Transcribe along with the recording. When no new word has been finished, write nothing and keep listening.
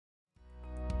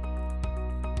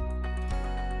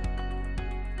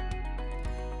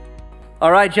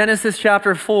All right, Genesis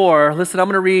chapter 4. Listen, I'm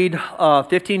going to read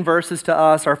 15 verses to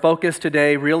us. Our focus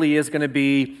today really is going to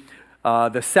be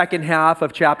the second half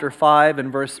of chapter 5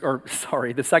 and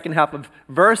the second half of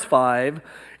verse 5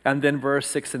 and then verse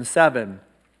 6 and 7.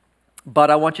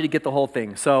 But I want you to get the whole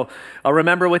thing. So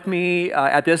remember with me,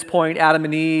 at this point, Adam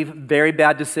and Eve, very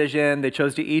bad decision. They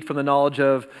chose to eat from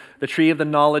the tree of the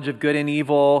knowledge of good and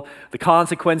evil. The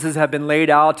consequences have been laid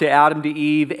out to Adam, to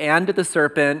Eve, and to the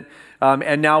serpent.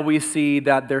 And now we see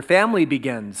that their family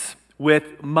begins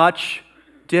with much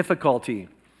difficulty.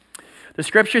 The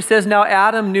scripture says, "Now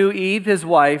Adam knew Eve, his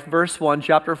wife," verse 1,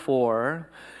 chapter 4,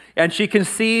 "and she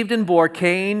conceived and bore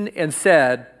Cain and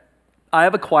said, 'I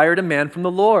have acquired a man from the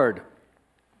Lord,'"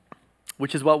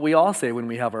 which is what we all say when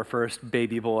we have our first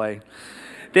baby boy.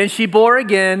 "Then she bore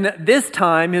again, this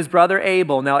time his brother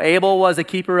Abel. Now Abel was a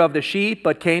keeper of the sheep,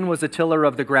 but Cain was a tiller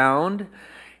of the ground.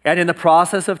 And in the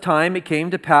process of time it came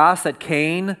to pass that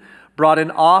Cain brought an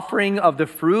offering of the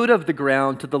fruit of the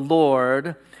ground to the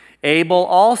Lord. Abel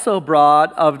also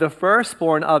brought of the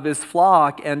firstborn of his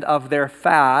flock and of their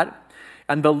fat.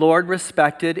 And the Lord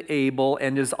respected Abel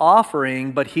and his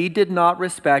offering, but he did not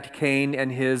respect Cain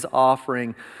and his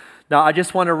offering." Now, I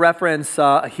just want to reference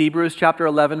Hebrews chapter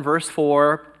 11, verse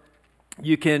 4.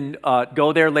 You can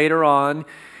go there later on.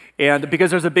 And because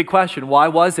there's a big question, why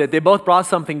was it? They both brought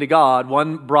something to God.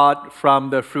 One brought from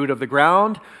the fruit of the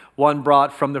ground, one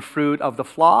brought from the fruit of the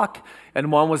flock,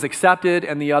 and one was accepted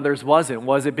and the others wasn't.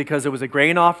 Was it because it was a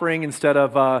grain offering instead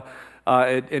of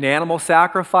an animal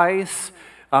sacrifice?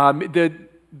 The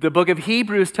book of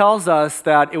Hebrews tells us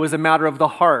that it was a matter of the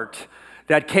heart,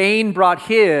 that Cain brought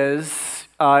his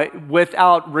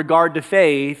without regard to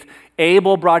faith,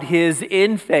 Abel brought his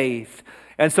in faith.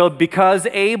 And so because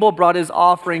Abel brought his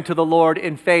offering to the Lord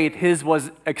in faith, his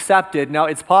was accepted. Now,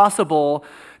 it's possible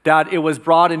that it was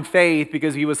brought in faith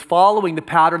because he was following the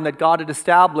pattern that God had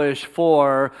established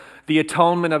for the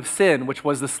atonement of sin, which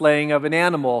was the slaying of an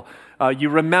animal. You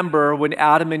remember when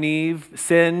Adam and Eve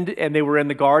sinned and they were in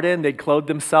the garden, they clothed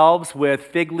themselves with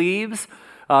fig leaves.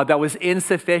 That was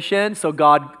insufficient, so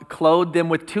God clothed them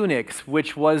with tunics,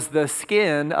 which was the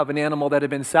skin of an animal that had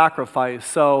been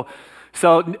sacrificed. So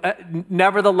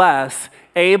nevertheless,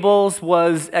 Abel's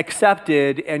was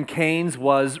accepted and Cain's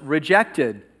was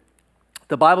rejected.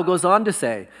 The Bible goes on to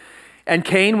say, "And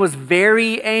Cain was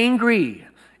very angry,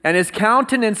 and his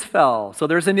countenance fell." So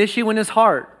there's an issue in his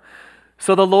heart.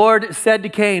 "So the Lord said to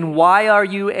Cain, 'Why are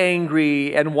you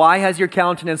angry, and why has your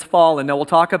countenance fallen?'" Now we'll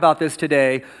talk about this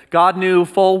today. God knew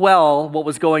full well what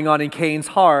was going on in Cain's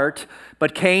heart,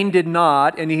 but Cain did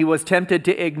not, and he was tempted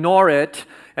to ignore it.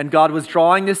 And God was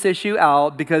drawing this issue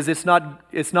out because it's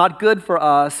not good for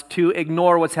us to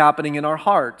ignore what's happening in our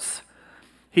hearts.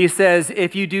 He says,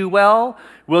 "If you do well,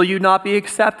 will you not be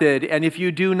accepted? And if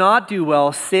you do not do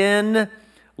well, sin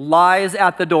lies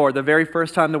at the door." The very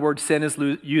first time the word sin is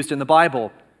used in the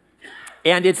Bible.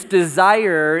 "And its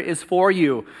desire is for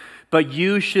you, but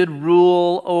you should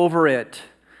rule over it."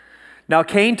 Now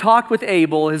Cain talked with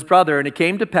Abel, his brother, and it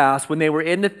came to pass when they were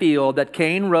in the field that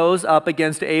Cain rose up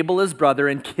against Abel, his brother,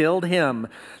 and killed him.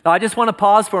 Now I just want to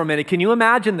pause for a minute. Can you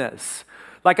imagine this?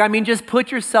 Just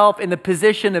put yourself in the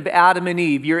position of Adam and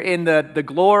Eve. You're in the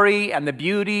glory and the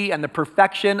beauty and the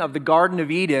perfection of the Garden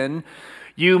of Eden.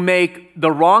 You make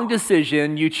the wrong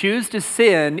decision, you choose to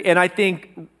sin, and I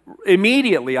think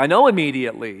immediately,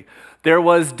 there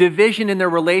was division in their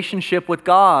relationship with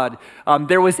God.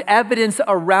 There was evidence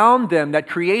around them that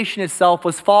creation itself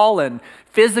was fallen.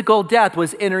 Physical death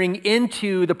was entering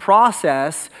into the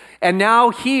process, and now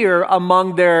here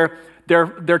among their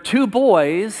two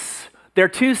boys, their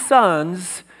two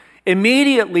sons,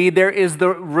 immediately there is the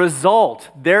result.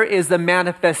 There is the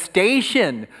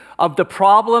manifestation of the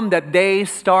problem that they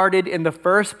started in the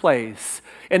first place.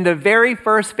 In the very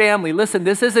first family, listen,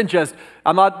 this isn't just,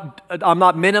 I'm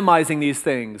not minimizing these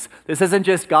things. This isn't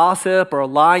just gossip or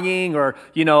lying or,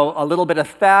 a little bit of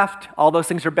theft. All those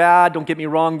things are bad, don't get me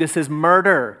wrong. This is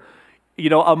murder,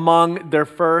 among their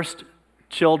first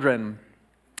children.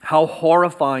 How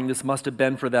horrifying this must have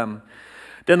been for them.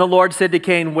 Then the Lord said to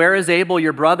Cain, "Where is Abel,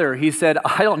 your brother?" He said,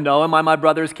 "I don't know. Am I my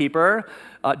brother's keeper?"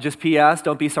 Just P.S.,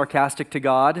 don't be sarcastic to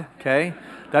God, okay?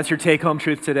 That's your take-home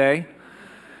truth today.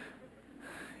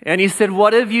 And he said,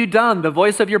 "What have you done? The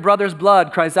voice of your brother's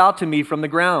blood cries out to me from the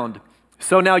ground.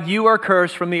 So now you are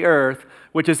cursed from the earth,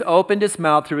 which has opened its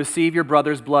mouth to receive your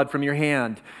brother's blood from your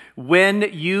hand. When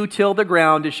you till the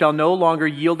ground, it shall no longer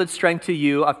yield its strength to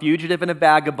you. A fugitive and a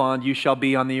vagabond you shall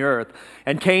be on the earth.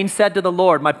 And Cain said to the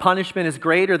Lord, my punishment is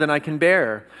greater than I can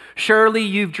bear. Surely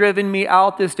you've driven me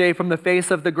out this day from the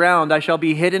face of the ground. I shall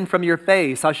be hidden from your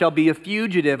face. I shall be a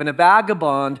fugitive and a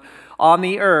vagabond on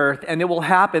the earth. And it will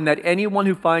happen that anyone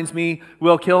who finds me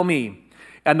will kill me.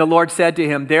 And the Lord said to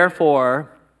him,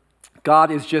 therefore,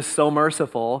 God is just so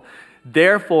merciful.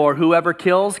 Therefore, whoever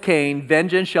kills Cain,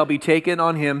 vengeance shall be taken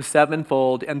on him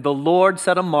sevenfold. And the Lord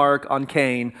set a mark on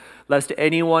Cain, lest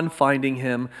anyone finding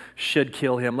him should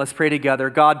kill him. Let's pray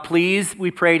together. God, please, we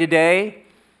pray today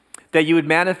that you would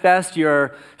manifest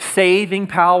your saving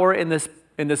power in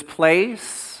this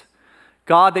place.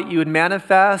 God, that you would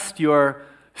manifest your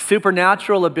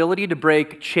supernatural ability to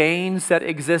break chains that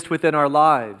exist within our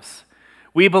lives.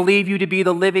 We believe you to be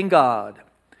the living God.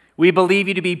 We believe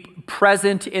you to be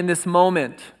present in this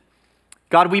moment.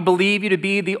 God, we believe you to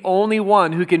be the only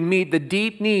one who can meet the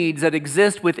deep needs that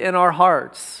exist within our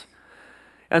hearts.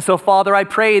 And so, Father, I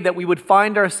pray that we would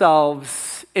find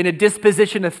ourselves in a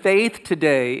disposition of faith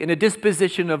today, in a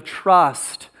disposition of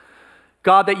trust.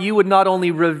 God, that you would not only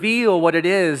reveal what it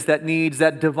is that needs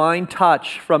that divine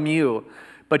touch from you,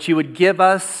 but you would give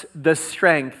us the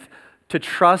strength to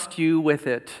trust you with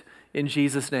it. In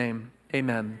Jesus' name,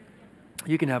 amen.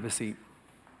 You can have a seat.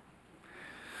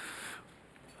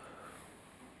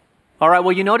 All right,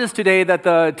 well, you notice today that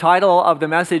the title of the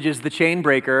message is The Chain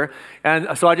Breaker.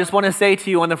 And so I just want to say to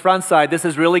you on the front side, this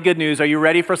is really good news. Are you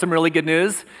ready for some really good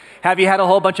news? Have you had a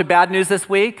whole bunch of bad news this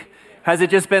week? Has it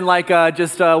just been like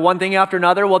one thing after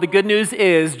another? Well, the good news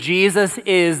is Jesus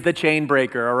is the chain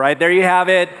breaker, all right? There you have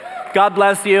it. God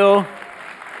bless you.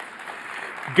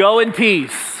 Go in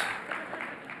peace.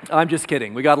 I'm just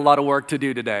kidding. We got a lot of work to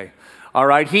do today. All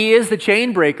right, he is the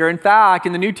chain breaker. In fact,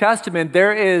 in the New Testament,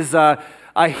 there is a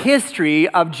history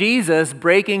of Jesus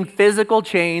breaking physical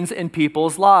chains in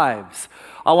people's lives.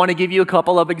 I want to give you a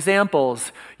couple of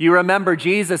examples. You remember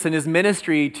Jesus and his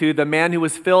ministry to the man who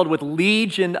was filled with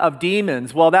legion of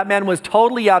demons. Well, that man was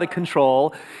totally out of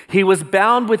control. He was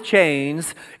bound with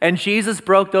chains, and Jesus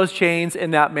broke those chains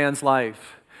in that man's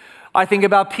life. I think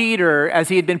about Peter as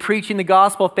he had been preaching the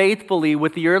gospel faithfully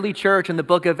with the early church in the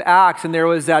book of Acts, and there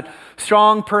was that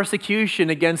strong persecution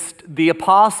against the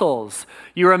apostles.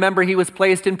 You remember he was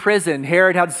placed in prison.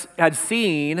 Herod had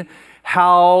seen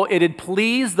how it had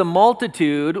pleased the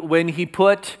multitude when he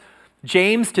put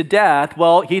James to death.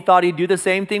 Well, he thought he'd do the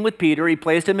same thing with Peter. He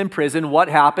placed him in prison. What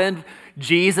happened?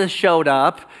 Jesus showed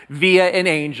up via an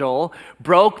angel,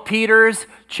 broke Peter's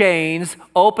chains,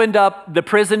 opened up the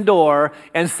prison door,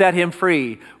 and set him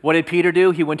free. What did Peter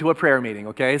do? He went to a prayer meeting,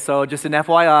 okay? So just an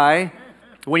FYI,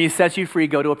 when he sets you free,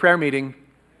 go to a prayer meeting.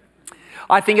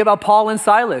 I think about Paul and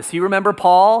Silas. You remember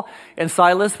Paul and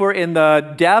Silas were in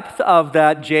the depth of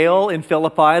that jail in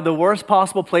Philippi, the worst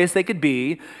possible place they could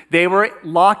be. They were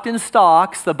locked in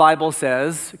stocks, the Bible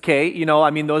says. Okay,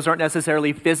 those aren't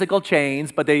necessarily physical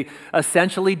chains, but they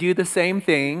essentially do the same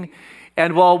thing.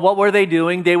 And well, what were they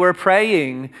doing? They were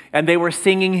praying and they were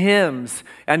singing hymns.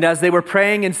 And as they were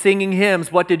praying and singing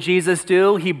hymns, what did Jesus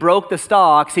do? He broke the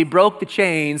stocks, he broke the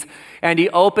chains, and he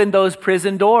opened those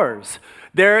prison doors.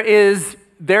 There is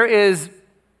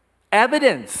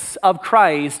evidence of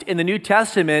Christ in the New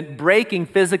Testament breaking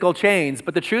physical chains.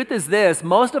 But the truth is this,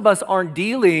 most of us aren't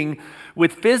dealing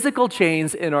with physical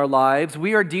chains in our lives.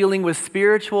 We are dealing with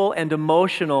spiritual and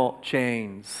emotional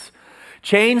chains.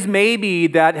 Chains maybe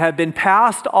that have been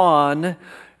passed on, and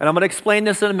I'm going to explain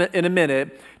this in a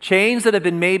minute, chains that have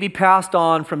been maybe passed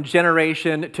on from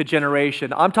generation to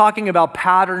generation. I'm talking about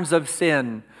patterns of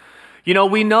sin.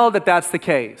 We know that that's the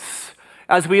case.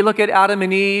 As we look at Adam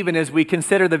and Eve and as we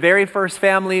consider the very first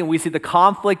family and we see the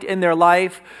conflict in their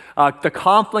life, the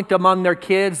conflict among their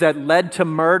kids that led to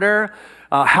murder,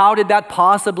 how did that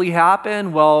possibly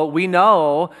happen? Well, we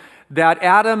know that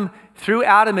through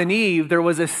Adam and Eve, there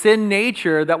was a sin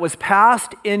nature that was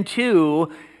passed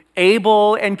into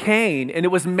Abel and Cain, and it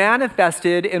was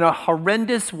manifested in a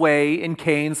horrendous way in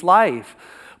Cain's life.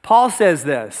 Paul says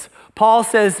this. Paul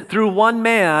says, through one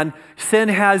man, sin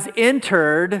has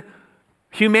entered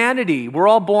humanity. We're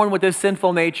all born with this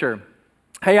sinful nature.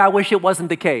 Hey, I wish it wasn't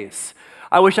the case.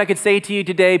 I wish I could say to you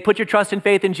today, put your trust and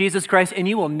faith in Jesus Christ, and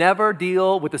you will never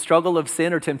deal with the struggle of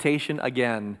sin or temptation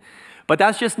again. But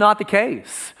that's just not the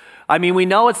case. We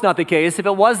know it's not the case. If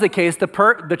it was the case,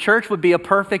 the church would be a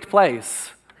perfect place.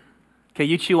 Okay,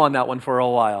 you chew on that one for a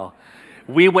while.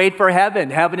 We wait for heaven.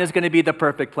 Heaven is going to be the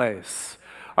perfect place.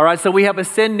 All right, so we have a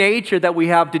sin nature that we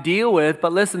have to deal with,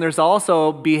 but listen, there's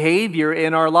also behavior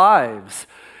in our lives.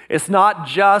 It's not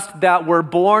just that we're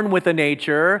born with a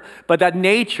nature, but that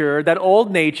nature, that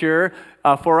old nature,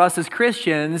 for us as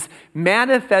Christians,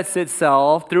 manifests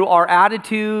itself through our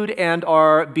attitude and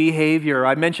our behavior.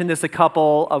 I mentioned this a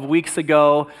couple of weeks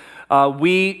ago.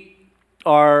 We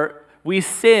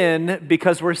sin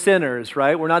because we're sinners,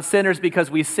 right? We're not sinners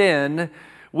because we sin.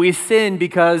 We sin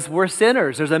because we're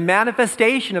sinners. There's a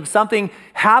manifestation of something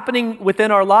happening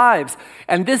within our lives.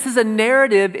 And this is a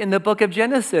narrative in the book of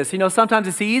Genesis. You know, sometimes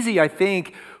it's easy, I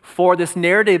think, for this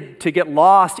narrative to get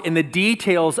lost in the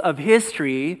details of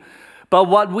history. But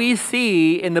what we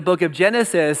see in the book of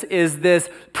Genesis is this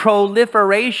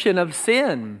proliferation of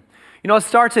sin. You know, it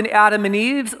starts in Adam and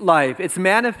Eve's life. It's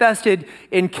manifested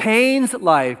in Cain's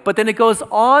life, but then it goes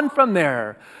on from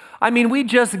there. I mean, we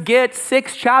just get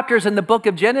 6 chapters in the book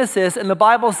of Genesis, and the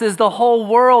Bible says the whole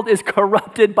world is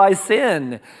corrupted by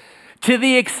sin. To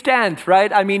the extent,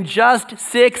 right? I mean, just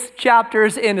 6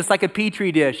 chapters in, it's like a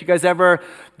petri dish. You guys ever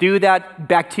do that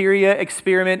bacteria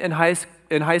experiment in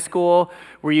high school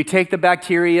where you take the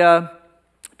bacteria,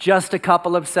 just a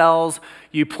couple of cells,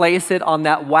 you place it on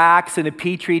that wax in a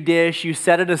petri dish, you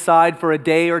set it aside for a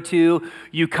day or two,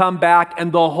 you come back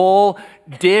and the whole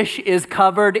dish is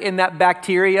covered in that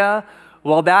bacteria.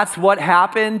 Well, that's what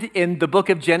happened in the book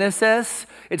of Genesis.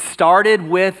 It started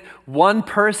with one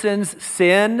person's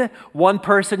sin, one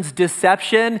person's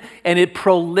deception, and it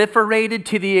proliferated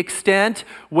to the extent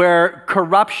where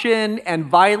corruption and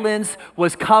violence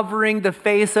was covering the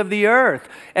face of the earth.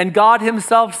 And God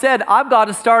himself said, I've got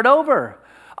to start over.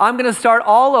 I'm going to start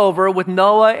all over with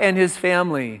Noah and his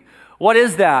family. What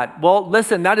is that? Well,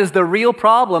 listen, that is the real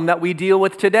problem that we deal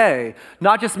with today.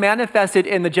 Not just manifested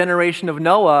in the generation of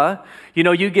Noah. You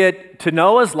know, you get to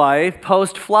Noah's life,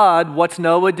 post-flood, what's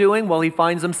Noah doing? Well, he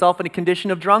finds himself in a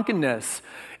condition of drunkenness.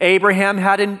 Abraham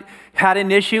had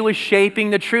an issue with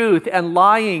shaping the truth and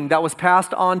lying that was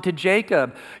passed on to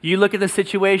Jacob. You look at the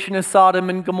situation of Sodom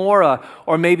and Gomorrah,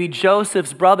 or maybe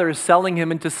Joseph's brothers selling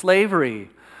him into slavery.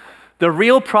 The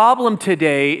real problem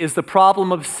today is the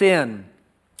problem of sin.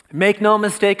 Make no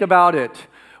mistake about it.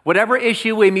 Whatever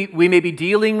issue we may be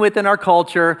dealing with in our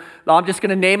culture, I'm just going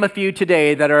to name a few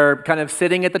today that are kind of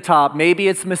sitting at the top. Maybe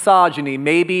it's misogyny.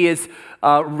 Maybe it's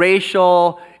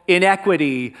racial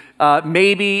inequity.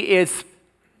 Maybe it's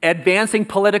advancing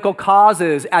political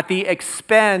causes at the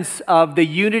expense of the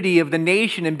unity of the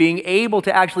nation and being able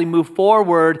to actually move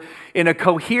forward in a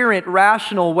coherent,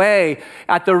 rational way.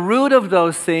 At the root of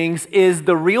those things is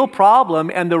the real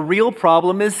problem, and the real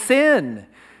problem is sin.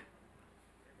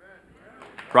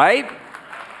 Right?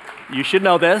 You should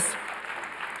know this.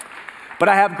 But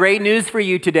I have great news for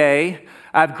you today.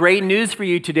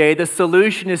 The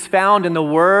solution is found in the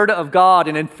Word of God.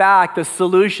 And in fact, the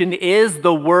solution is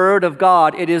the Word of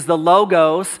God. It is the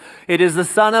Logos. It is the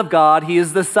Son of God. He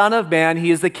is the Son of Man.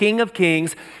 He is the King of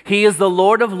Kings. He is the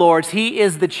Lord of Lords. He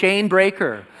is the chain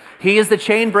breaker. He is the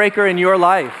chain breaker in your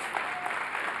life.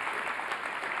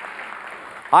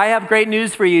 I have great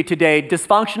news for you today.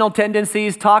 Dysfunctional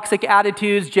tendencies, toxic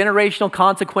attitudes, generational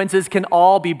consequences can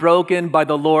all be broken by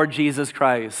the Lord Jesus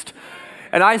Christ.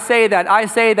 And I say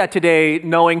that today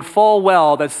knowing full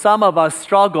well that some of us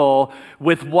struggle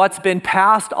with what's been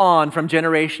passed on from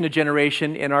generation to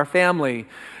generation in our family.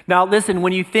 Now listen,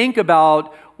 when you think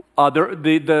about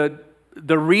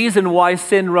the reason why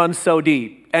sin runs so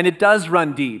deep, and it does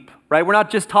run deep, right? We're not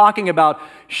just talking about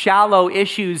shallow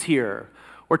issues here.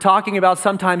 We're talking about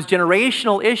sometimes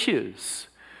generational issues.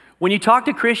 When you talk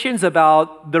to Christians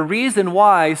about the reason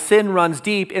why sin runs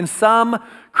deep, in some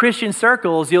Christian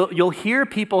circles, you'll hear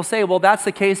people say, well, that's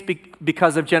the case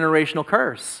because of generational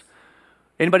curse.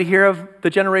 Anybody hear of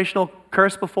the generational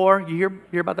curse before? You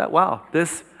hear about that? Wow,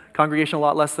 this congregation a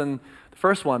lot less than the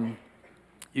first one.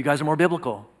 You guys are more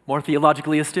biblical, more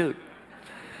theologically astute.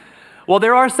 Well,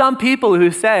 there are some people who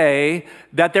say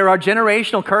that there are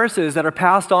generational curses that are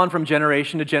passed on from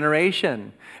generation to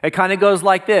generation. It kind of goes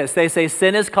like this. They say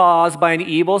sin is caused by an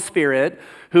evil spirit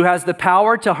who has the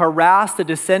power to harass the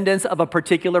descendants of a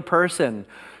particular person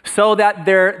so that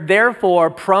they're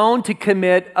therefore prone to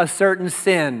commit a certain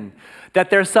sin. That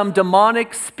there's some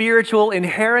demonic spiritual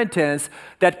inheritance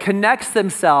that connect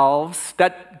themselves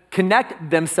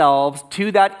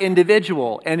to that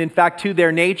individual and in fact to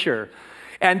their nature.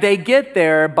 And they get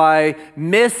there by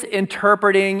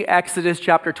misinterpreting Exodus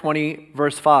chapter 20,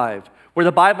 verse 5, where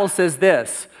the Bible says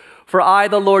this, "For I,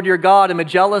 the Lord your God, am a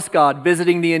jealous God,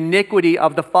 visiting the iniquity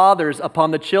of the fathers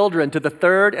upon the children to the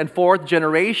 3rd and 4th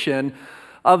generation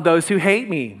of those who hate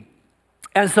me,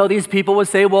 And so these people would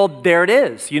say, well, there it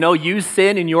is. You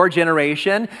sin in your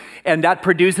generation, and that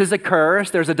produces a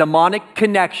curse. There's a demonic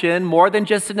connection, more than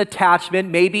just an attachment,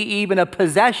 maybe even a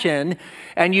possession,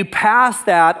 and you pass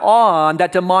that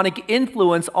demonic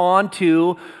influence on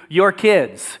to your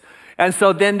kids. And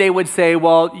so then they would say,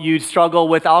 well, you struggle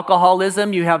with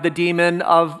alcoholism, you have the demon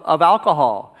of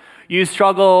alcohol. You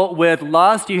struggle with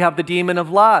lust, you have the demon of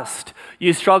lust.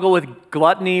 You struggle with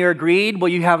gluttony or greed, well,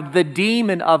 you have the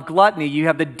demon of gluttony. You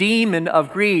have the demon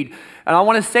of greed. And I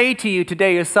want to say to you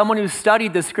today, as someone who's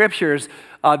studied the scriptures,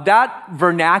 that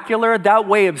vernacular, that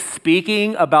way of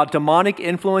speaking about demonic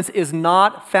influence is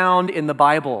not found in the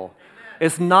Bible.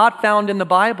 It's not found in the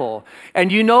Bible.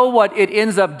 And you know what it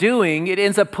ends up doing? It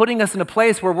ends up putting us in a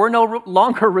place where we're no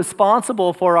longer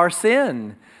responsible for our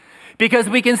sin. Because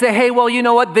we can say, hey, well, you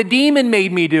know what? The demon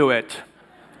made me do it.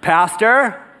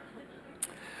 Pastor,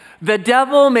 the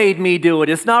devil made me do it.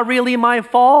 It's not really my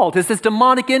fault. It's this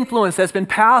demonic influence that's been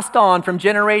passed on from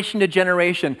generation to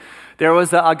generation. There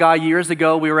was a guy years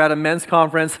ago, we were at a men's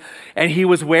conference, and he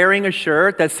was wearing a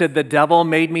shirt that said, the devil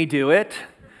made me do it.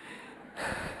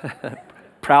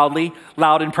 Proudly,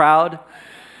 loud and proud.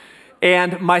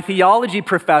 And my theology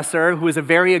professor, who was a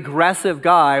very aggressive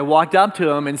guy, walked up to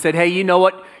him and said, hey, you know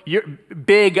what? You're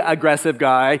big, aggressive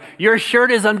guy. Your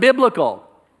shirt is unbiblical.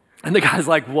 And the guy's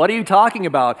like, what are you talking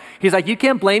about? He's like, you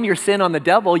can't blame your sin on the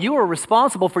devil. You are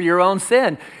responsible for your own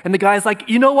sin. And the guy's like,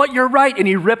 you know what? You're right. And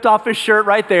he ripped off his shirt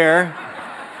right there.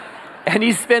 And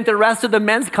he spent the rest of the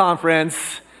men's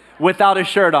conference without a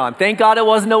shirt on. Thank God it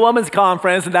wasn't a women's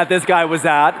conference that this guy was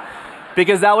at,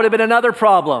 because that would have been another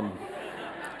problem.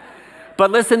 But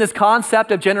listen, this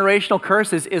concept of generational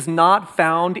curses is not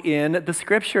found in the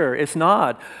scripture. It's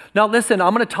not. Now listen,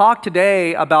 I'm going to talk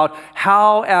today about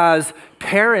how as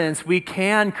parents we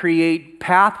can create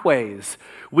pathways.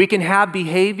 We can have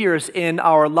behaviors in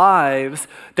our lives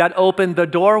that open the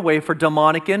doorway for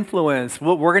demonic influence.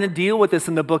 We're going to deal with this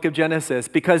in the book of Genesis,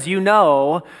 because you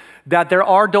know that there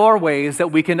are doorways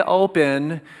that we can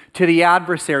open to the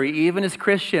adversary, even as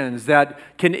Christians, that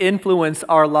can influence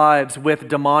our lives with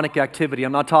demonic activity.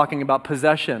 I'm not talking about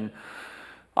possession.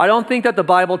 I don't think that the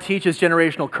Bible teaches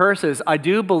generational curses. I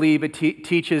do believe it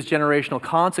teaches generational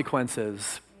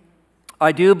consequences.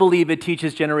 I do believe it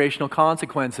teaches generational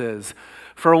consequences.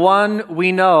 For one,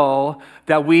 we know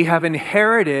that we have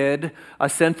inherited a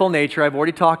sinful nature. I've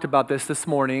already talked about this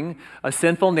morning. A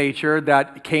sinful nature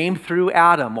that came through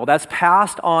Adam. Well, that's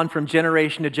passed on from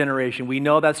generation to generation. We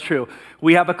know that's true.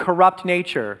 We have a corrupt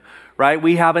nature, right?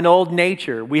 We have an old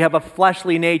nature. We have a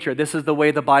fleshly nature. This is the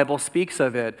way the Bible speaks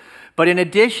of it. But in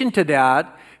addition to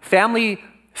that,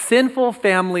 sinful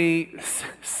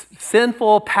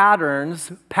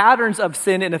patterns of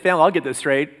sin in a family. I'll get this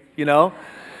straight,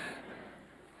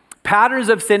 Patterns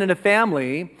of sin in a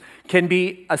family can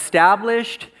be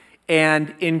established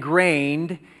and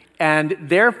ingrained and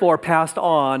therefore passed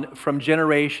on from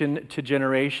generation to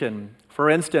generation. For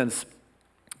instance,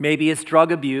 maybe it's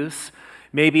drug abuse,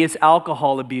 maybe it's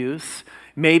alcohol abuse,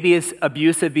 maybe it's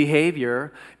abusive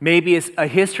behavior, maybe it's a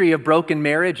history of broken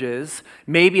marriages,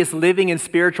 maybe it's living in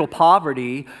spiritual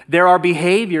poverty. There are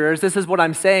behaviors, this is what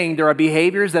I'm saying, there are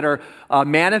behaviors that are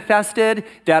manifested,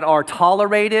 that are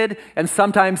tolerated, and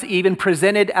sometimes even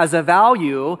presented as a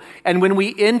value. And when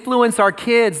we influence our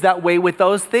kids that way with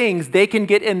those things, they can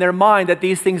get in their mind that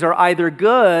these things are either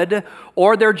good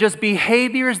or they're just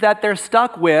behaviors that they're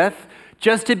stuck with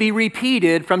just to be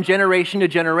repeated from generation to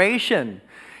generation.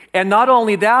 And not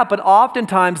only that, but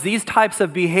oftentimes these types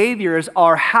of behaviors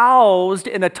are housed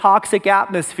in a toxic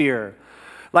atmosphere.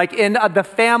 Like in the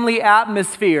family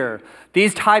atmosphere,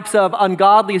 these types of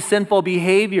ungodly, sinful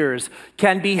behaviors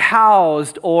can be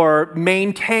housed or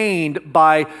maintained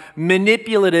by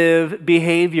manipulative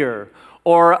behavior,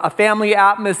 or a family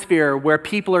atmosphere where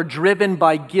people are driven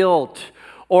by guilt,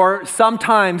 or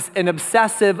sometimes an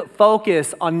obsessive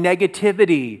focus on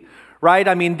negativity, right?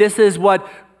 I mean, this is what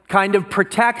kind of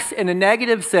protects, in a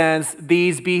negative sense,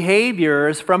 these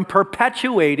behaviors from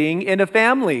perpetuating in a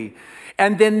family.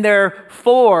 And then they're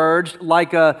forged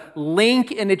like a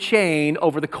link in a chain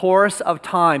over the course of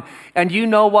time. And you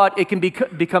know what? It can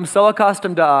become so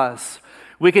accustomed to us.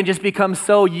 We can just become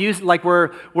so used, like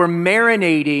we're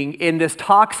marinating in this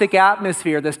toxic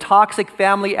atmosphere, this toxic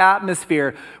family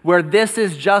atmosphere, where this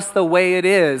is just the way it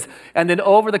is. And then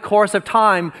over the course of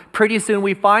time, pretty soon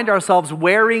we find ourselves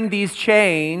wearing these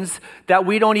chains that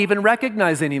we don't even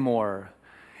recognize anymore.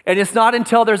 And it's not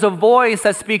until there's a voice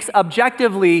that speaks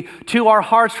objectively to our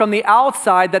hearts from the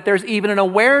outside that there's even an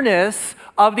awareness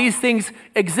of these things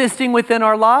existing within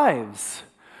our lives.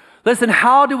 Listen,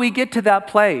 how do we get to that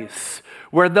place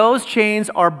where those chains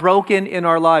are broken in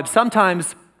our lives.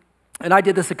 Sometimes, and I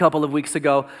did this a couple of weeks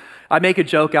ago, I make a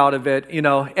joke out of it,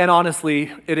 and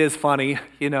honestly, it is funny,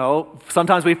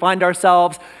 Sometimes we find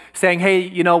ourselves saying, hey,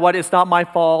 you know what, it's not my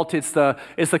fault, it's the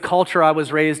culture I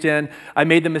was raised in. I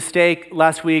made the mistake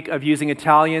last week of using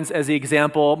Italians as the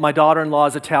example. My daughter-in-law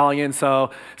is Italian,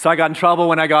 so I got in trouble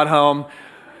when I got home.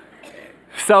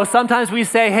 So sometimes we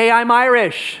say, hey, I'm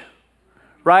Irish,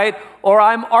 right? Or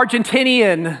I'm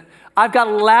Argentinian. I've got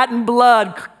Latin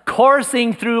blood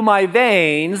coursing through my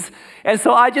veins, and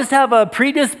so I just have a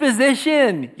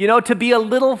predisposition, to be a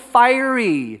little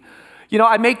fiery.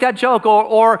 I make that joke,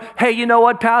 or hey, you know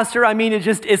what, Pastor? I mean,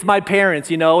 it's my parents,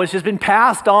 it's just been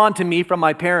passed on to me from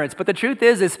my parents. But the truth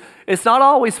is it's not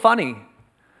always funny.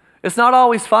 It's not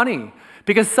always funny.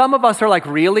 Because some of us are like,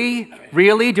 really?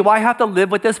 Really? Do I have to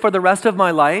live with this for the rest of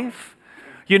my life?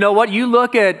 You know what? You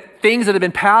look at things that have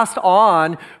been passed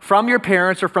on from your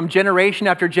parents or from generation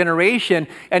after generation,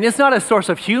 and it's not a source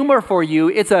of humor for you.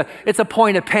 It's a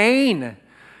point of pain.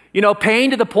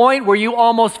 Pain to the point where you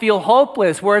almost feel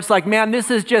hopeless, where it's like, man, this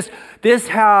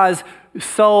has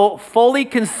so fully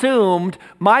consumed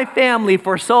my family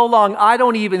for so long, I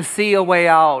don't even see a way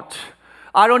out.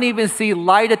 I don't even see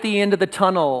light at the end of the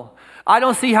tunnel. I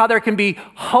don't see how there can be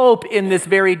hope in this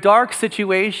very dark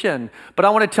situation. But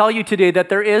I want to tell you today that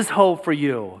there is hope for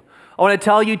you. I want to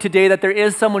tell you today that there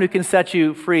is someone who can set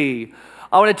you free.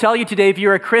 I want to tell you today, if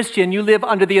you're a Christian, you live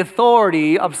under the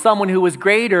authority of someone who is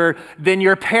greater than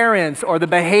your parents or the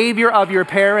behavior of your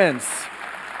parents,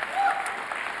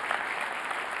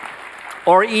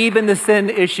 or even the sin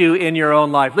issue in your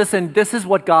own life. Listen, this is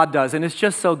what God does, and it's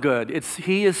just so good.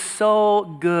 He is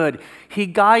so good. He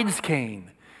guides Cain.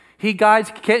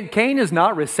 Cain is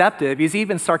not receptive. He's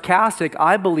even sarcastic,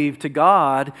 I believe, to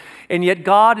God. And yet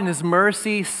God in his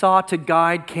mercy sought to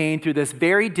guide Cain through this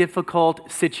very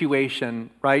difficult situation,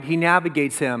 right? He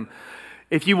navigates him.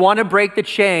 If you want to break the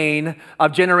chain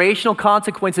of generational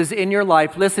consequences in your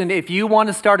life, listen, if you want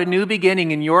to start a new beginning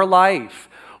in your life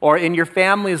or in your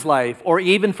family's life or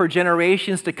even for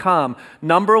generations to come,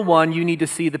 number one, you need to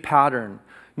see the pattern.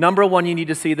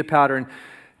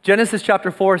 Genesis chapter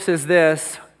 4 says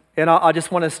this, and I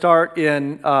just want to start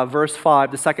in verse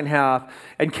 5, the second half.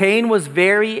 And Cain was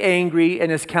very angry,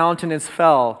 and his countenance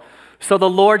fell. So the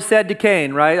Lord said to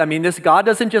Cain, right? I mean, God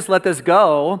doesn't just let this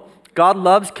go. God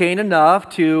loves Cain enough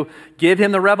to give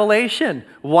him the revelation.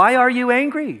 Why are you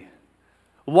angry?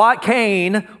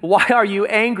 Cain, why are you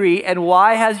angry, and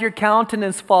why has your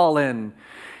countenance fallen?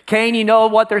 Cain, you know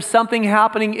what? There's something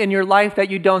happening in your life that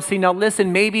you don't see. Now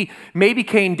listen, maybe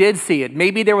Cain did see it.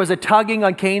 Maybe there was a tugging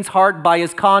on Cain's heart by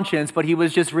his conscience, but he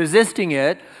was just resisting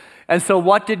it. And so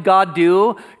what did God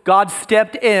do? God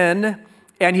stepped in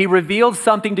and he revealed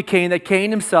something to Cain that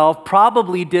Cain himself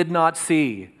probably did not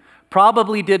see.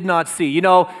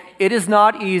 It is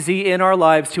not easy in our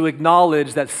lives to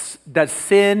acknowledge that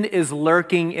sin is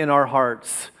lurking in our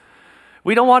hearts.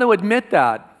 We don't want to admit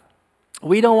that.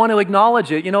 We don't want to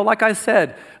acknowledge it. Like I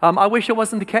said, I wish it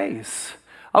wasn't the case.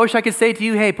 I wish I could say to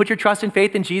you, hey, put your trust and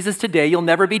faith in Jesus today. You'll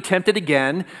never be tempted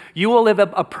again. You will live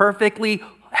a perfectly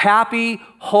happy,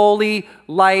 holy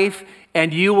life,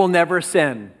 and you will never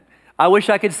sin. I wish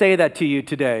I could say that to you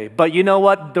today. But you know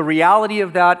what? The reality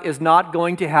of that is not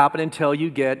going to happen until you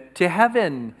get to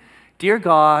heaven. Dear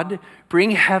God,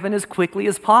 bring heaven as quickly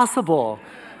as possible,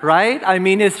 right? I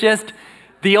mean, it's just,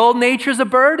 the old nature's a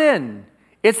burden.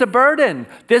 It's a burden.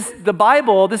 This is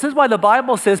why the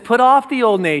Bible says, put off the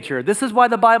old nature. This is why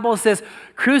the Bible says,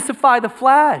 crucify the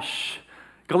flesh.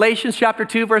 Galatians chapter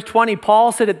 2, verse 20,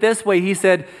 Paul said it this way. He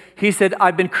said,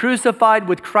 I've been crucified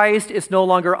with Christ. It's no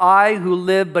longer I who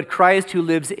live, but Christ who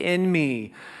lives in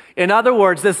me. In other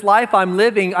words, this life I'm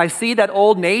living, I see that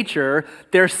old nature.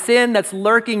 There's sin that's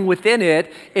lurking within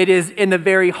it. It is in the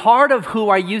very heart of who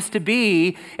I used to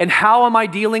be. And how am I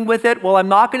dealing with it? Well, I'm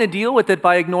not going to deal with it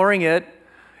by ignoring it.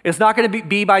 It's not going to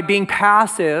be by being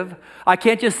passive. I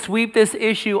can't just sweep this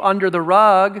issue under the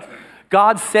rug.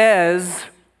 God says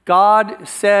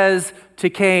to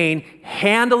Cain,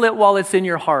 handle it while it's in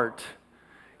your heart.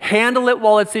 Handle it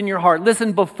while it's in your heart.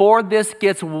 Listen, before this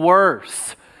gets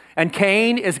worse, and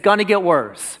Cain is going to get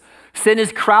worse. Sin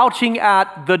is crouching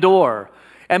at the door.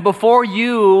 And before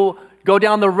you go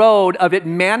down the road of it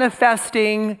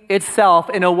manifesting itself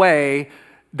in a way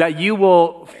that you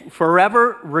will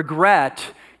forever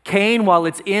regret, Cain, while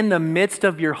it's in the midst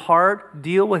of your heart,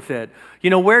 deal with it.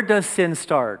 Where does sin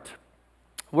start?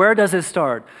 Where does it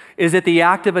start? Is it the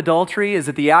act of adultery? Is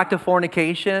it the act of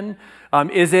fornication?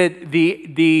 Is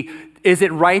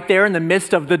it right there in the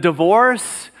midst of the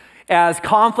divorce as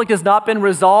conflict has not been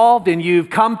resolved and you've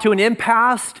come to an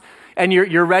impasse and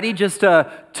you're ready just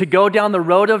to go down the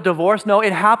road of divorce. No,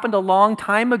 it happened a long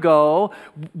time ago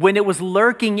when it was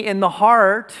lurking in the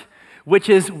heart, which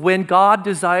is when God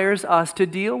desires us to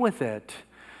deal with it.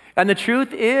 And the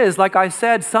truth is, like I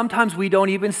said, sometimes we don't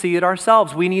even see it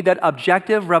ourselves. We need that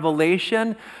objective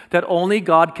revelation that only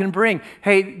God can bring.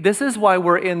 Hey, this is why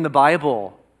we're in the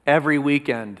Bible every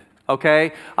weekend,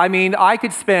 okay? I mean, I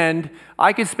could spend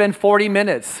 40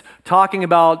 minutes talking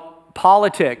about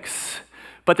politics,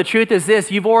 but the truth is this: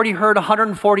 you've already heard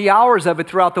 140 hours of it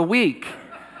throughout the week,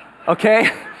 okay?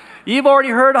 You've already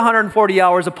heard 140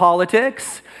 hours of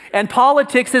politics. And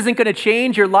politics isn't going to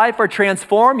change your life or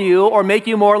transform you or make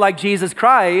you more like Jesus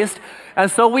Christ.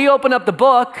 And so we open up the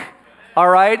book, all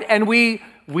right, and we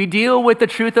deal with the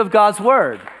truth of God's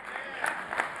word.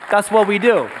 That's what we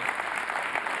do.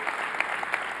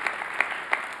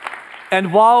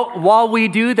 And while we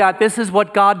do that, this is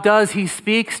what God does. He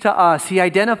speaks to us. He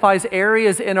identifies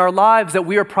areas in our lives that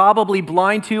we are probably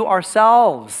blind to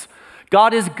ourselves.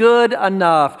 God is good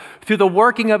enough through the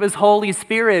working of his Holy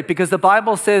Spirit, because the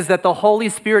Bible says that the Holy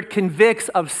Spirit convicts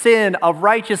of sin, of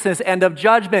righteousness, and of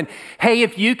judgment. Hey,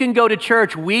 if you can go to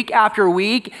church week after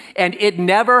week and it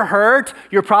never hurt,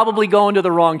 you're probably going to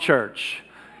the wrong church.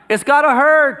 It's got to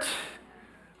hurt,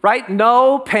 right?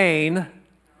 No pain.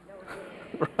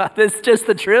 That's just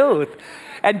the truth.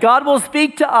 And God will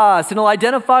speak to us and he'll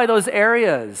identify those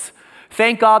areas.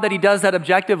 Thank God that he does that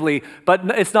objectively,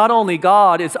 but it's not only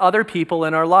God, it's other people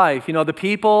in our life. You know, the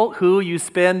people who you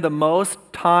spend the most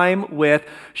time with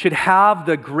should have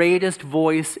the greatest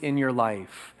voice in your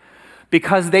life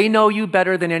because they know you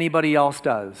better than anybody else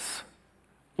does,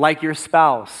 like your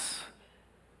spouse.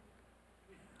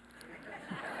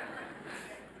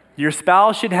 Your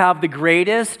spouse should have the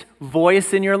greatest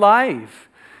voice in your life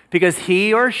because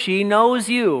he or she knows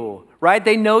you, right?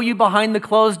 They know you behind the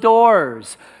closed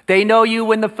doors. They know you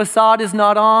when the facade is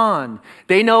not on.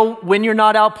 They know when you're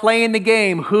not out playing the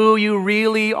game, who you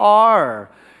really are.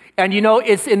 And you know,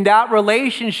 it's in that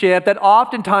relationship that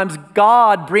oftentimes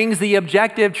God brings the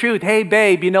objective truth. Hey,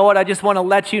 babe, you know what? I just want to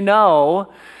let you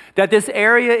know that this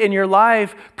area in your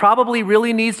life probably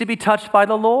really needs to be touched by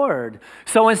the Lord.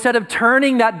 So instead of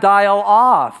turning that dial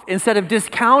off, instead of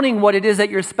discounting what it is that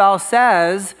your spouse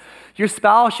says, your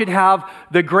spouse should have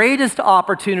the greatest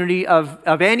opportunity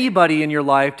of anybody in your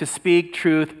life to speak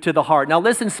truth to the heart. Now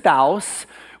listen, spouse,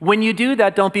 when you do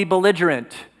that, don't be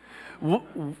belligerent.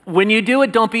 When you do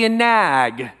it, don't be a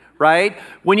nag, right?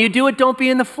 When you do it, don't be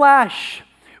in the flesh.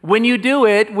 When you do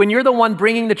it, when you're the one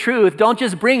bringing the truth, don't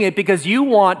just bring it because you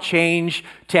want change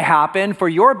to happen for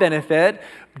your benefit.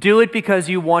 Do it because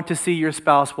you want to see your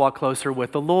spouse walk closer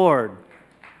with the Lord.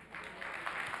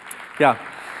 Yeah.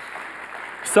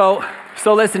 So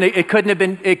listen, it couldn't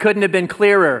have been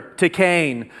clearer to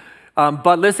Cain.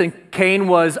 But listen, Cain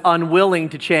was unwilling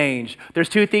to change. There's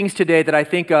two things today that I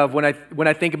think of when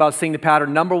I think about seeing the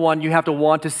pattern. Number one, you have to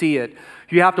want to see it.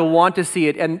 You have to want to see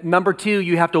it. And number two,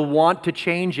 you have to want to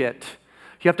change it.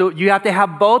 You have to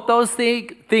have both those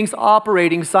things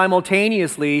operating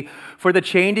simultaneously for the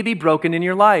chain to be broken in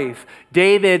your life.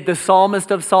 David, the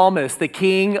psalmist of psalmists, the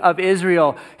king of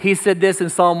Israel, he said this in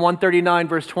Psalm 139,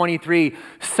 verse 23,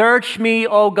 "Search me,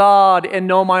 O God, and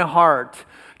know my heart.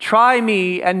 Try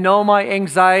me and know my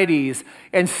anxieties,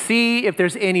 and see if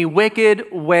there's any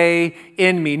wicked way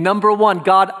in me." Number one,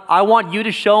 God, I want you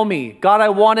to show me. God, I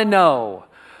want to know.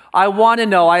 I want to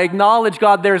know. I acknowledge,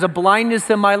 God, there's a blindness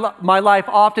in my life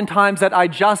oftentimes that I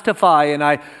justify and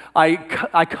I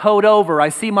code over. I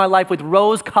see my life with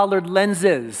rose-colored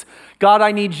lenses. God,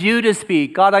 I need you to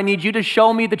speak. God, I need you to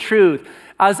show me the truth.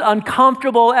 As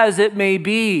uncomfortable as it may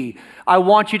be, I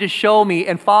want you to show me.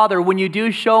 And Father, when you do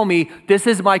show me, this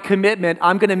is my commitment.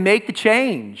 I'm going to make the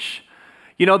change.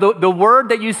 You know, the word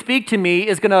that you speak to me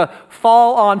is going to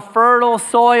fall on fertile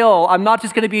soil. I'm not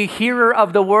just going to be a hearer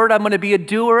of the word. I'm going to be a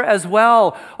doer as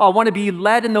well. I want to be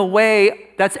led in the way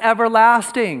that's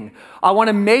everlasting. I want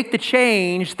to make the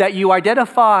change that you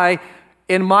identify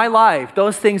in my life,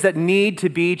 those things that need to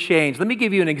be changed. Let me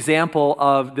give you an example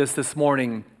of this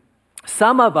morning.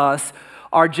 Some of us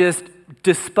are just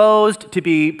predisposed to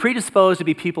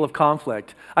be people of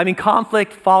conflict. I mean,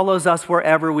 conflict follows us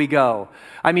wherever we go.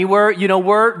 I mean,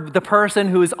 we're the person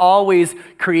who is always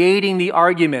creating the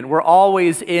argument. We're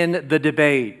always in the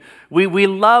debate. We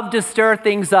love to stir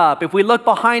things up. If we look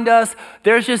behind us,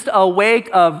 there's just a wake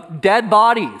of dead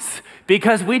bodies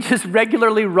because we just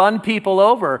regularly run people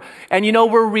over. And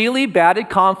we're really bad at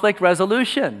conflict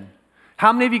resolution.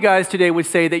 How many of you guys today would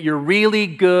say that you're really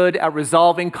good at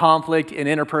resolving conflict in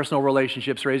interpersonal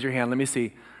relationships? Raise your hand. Let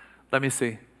me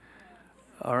see.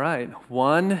 All right.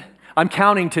 One. I'm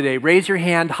counting today. Raise your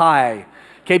hand high.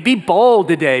 Okay, be bold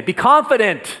today. Be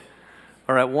confident.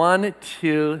 All right, 1,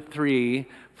 2, 3,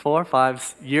 4,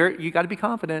 5. You got to be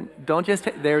confident. Don't just,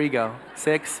 there you go.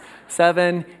 6,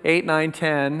 7, 8, 9,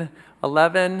 10,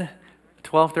 11,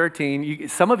 12, 13.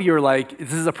 Some of you are like,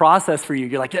 this is a process for you.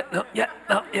 You're like,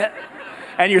 yeah.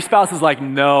 And your spouse is like,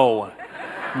 no,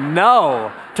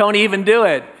 don't even do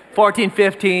it. 14,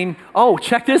 15. Oh,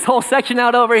 check this whole section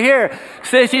out over here.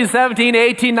 16, 17,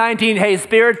 18, 19. Hey,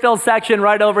 spirit-filled section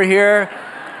right over here.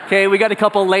 Okay, we got a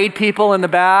couple late people in the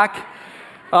back.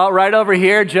 Right over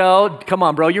here, Joe. Come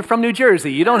on, bro. You're from New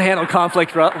Jersey. You don't handle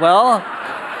conflict well.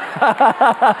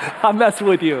 I'm messing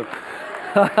with you.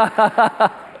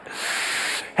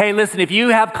 Hey, listen, if you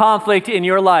have conflict in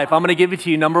your life, I'm going to give it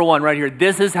to you, number one, right here.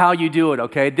 This is how you do it,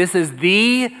 okay? This is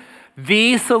the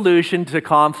solution to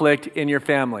conflict in your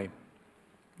family.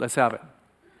 Let's have it.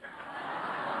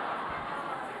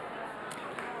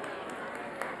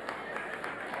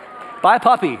 Buy a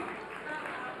puppy,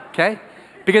 okay?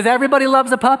 Because everybody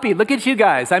loves a puppy. Look at you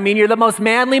guys. I mean, you're the most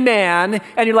manly man,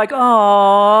 and you're like,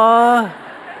 "Aww,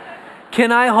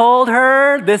 can I hold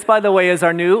her?" This, by the way, is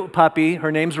our new puppy.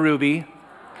 Her name's Ruby.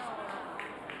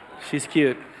 She's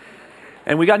cute.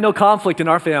 And we got no conflict in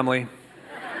our family.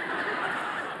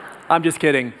 I'm just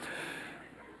kidding.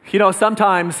 You know,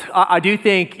 sometimes I do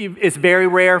think it's very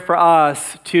rare for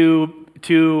us to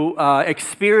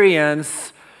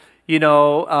experience,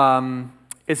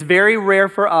 it's very rare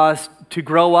for us to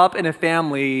grow up in a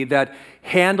family that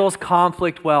handles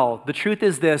conflict well. The truth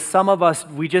is this, some of us,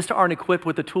 we just aren't equipped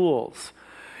with the tools.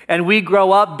 And we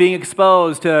grow up being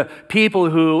exposed to people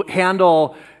who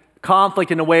handle conflict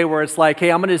in a way where it's like,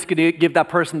 hey, I'm just going to give that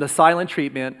person the silent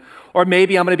treatment, or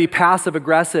maybe I'm going to be passive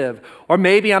aggressive, or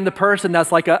maybe I'm the person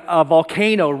that's like a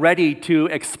volcano ready to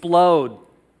explode.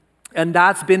 And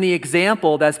that's been the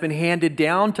example that's been handed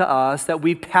down to us that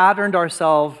we've patterned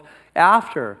ourselves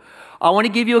after. I want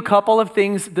to give you a couple of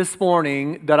things this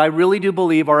morning that I really do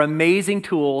believe are amazing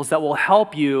tools that will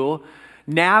help you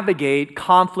navigate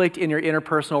conflict in your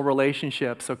interpersonal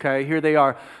relationships, okay? Here they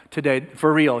are today.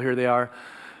 For real, here they are.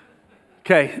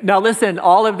 Okay, now listen,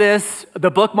 all of this,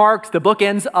 the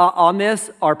bookends on this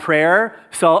are prayer.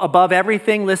 So above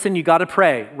everything, listen, you got to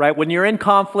pray, right? When you're in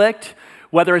conflict,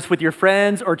 whether it's with your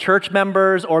friends or church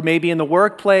members or maybe in the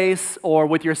workplace or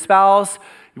with your spouse,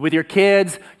 with your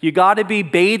kids, you got to be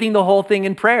bathing the whole thing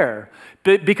in prayer.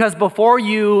 Because before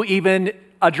you even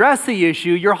address the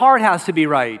issue, your heart has to be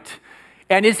right.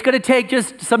 And it's going to take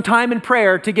just some time in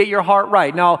prayer to get your heart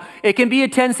right. Now, it can be a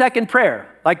 10-second prayer.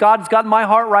 Like, God's got my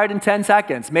heart right in 10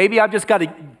 seconds. Maybe I've just got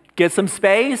to get some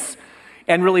space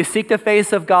and really seek the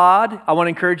face of God. I want to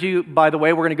encourage you, by the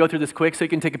way, we're going to go through this quick so you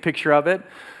can take a picture of it.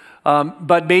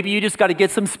 But maybe you just got to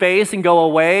get some space and go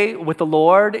away with the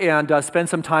Lord and spend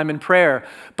some time in prayer.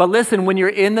 But listen, when you're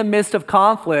in the midst of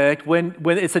conflict, when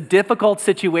it's a difficult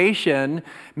situation,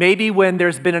 maybe when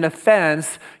there's been an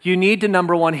offense, you need to,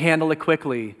 number one, handle it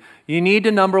quickly. You need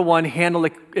to, number one, handle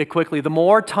it quickly. The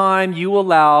more time you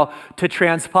allow to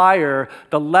transpire,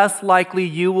 the less likely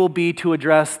you will be to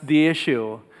address the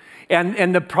issue.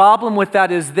 And the problem with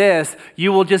that is this,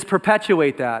 you will just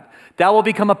perpetuate that. That will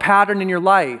become a pattern in your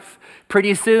life.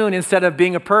 Pretty soon, instead of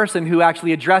being a person who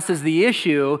actually addresses the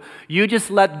issue, you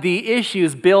just let the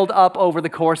issues build up over the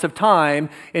course of time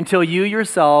until you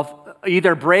yourself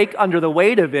either break under the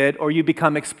weight of it or you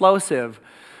become explosive.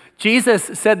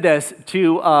 Jesus said this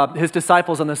to his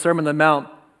disciples on the Sermon on the Mount.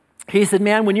 He said,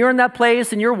 man, when you're in that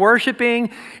place and you're worshiping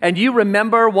and you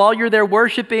remember while you're there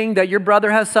worshiping that your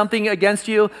brother has something against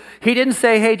you, he didn't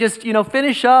say, hey, just,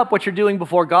 finish up what you're doing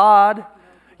before God.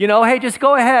 Hey, just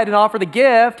go ahead and offer the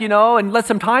gift, and let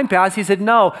some time pass. He said,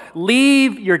 no,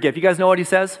 leave your gift. You guys know what he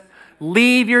says?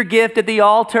 Leave your gift at the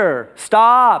altar.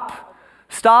 Stop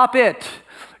it.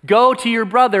 Go to your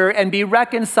brother and be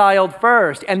reconciled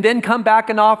first, and then come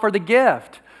back and offer the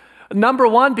gift. Number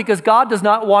one, because God does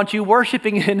not want you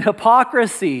worshiping in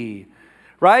hypocrisy,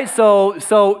 right? So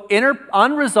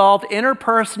unresolved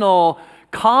interpersonal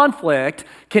conflict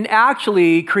can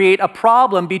actually create a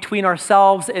problem between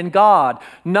ourselves and God.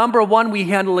 Number one, we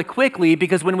handle it quickly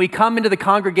because when we come into the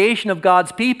congregation of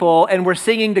God's people and we're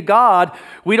singing to God,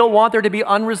 we don't want there to be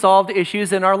unresolved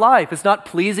issues in our life. It's not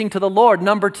pleasing to the Lord.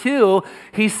 Number two,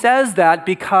 he says that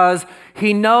because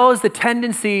he knows the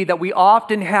tendency that we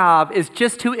often have is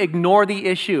just to ignore the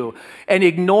issue. And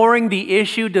ignoring the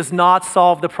issue does not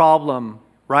solve the problem,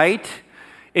 right?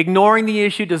 Ignoring the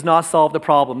issue does not solve the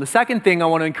problem. The second thing I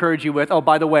want to encourage you with,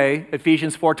 by the way,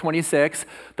 Ephesians 4:26,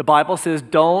 the Bible says,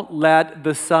 don't let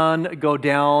the sun go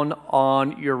down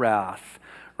on your wrath,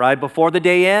 right? Before the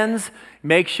day ends,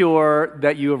 make sure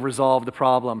that you have resolved the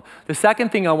problem. The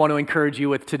second thing I want to encourage you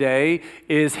with today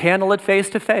is handle it face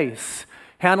to face.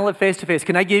 Handle it face to face.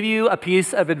 Can I give you a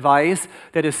piece of advice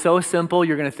that is so simple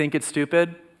you're going to think it's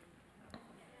stupid?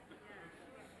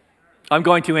 I'm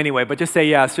going to anyway, but just say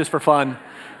yes, just for fun,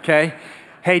 okay?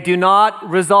 Hey, do not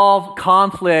resolve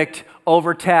conflict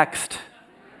over text,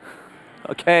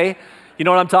 okay? You know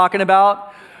what I'm talking about?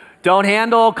 Don't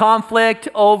handle conflict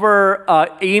over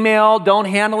email. Don't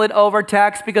handle it over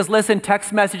text because, listen,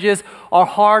 text messages are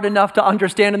hard enough to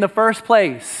understand in the first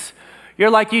place.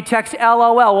 You're like, you text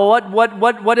LOL. Well,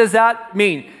 what does that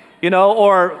mean? You know,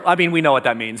 or, I mean, we know what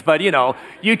that means, but, you know,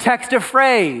 you text a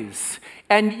phrase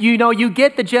and, you know, you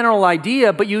get the general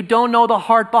idea, but you don't know the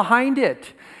heart behind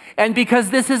it. And because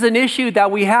this is an issue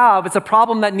that we have, it's a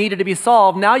problem that needed to be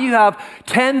solved. Now you have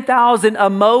 10,000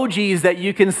 emojis that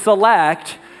you can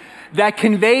select that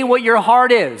convey what your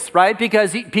heart is, right?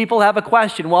 Because people have a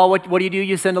question. Well, what do?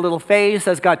 You send a little face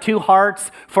that's got 2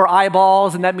 hearts for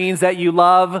eyeballs, and that means that you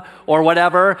love or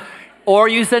whatever. Or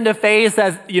you send a face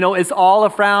that's, you know, is all a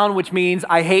frown, which means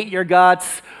I hate your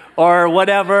guts or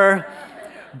whatever.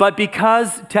 But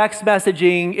because text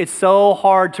messaging, it's so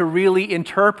hard to really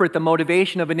interpret the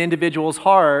motivation of an individual's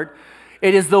heart,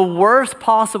 it is the worst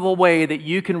possible way that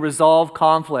you can resolve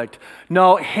conflict.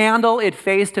 No, handle it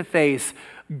face to face.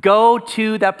 Go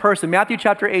to that person. Matthew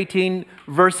chapter 18,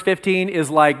 verse 15 is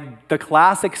like the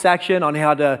classic section on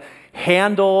how to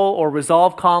handle or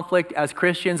resolve conflict as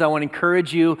Christians. I want to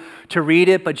encourage you to read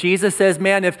it. But Jesus says,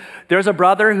 man, if there's a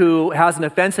brother who has an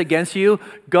offense against you,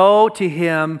 go to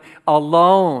him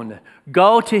alone.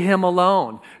 Go to him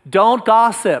alone. Don't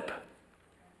gossip.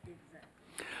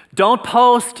 Don't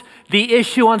post the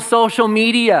issue on social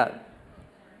media.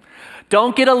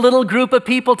 Don't get a little group of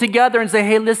people together and say,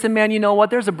 hey, listen, man, you know what?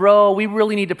 There's a bro. We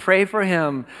really need to pray for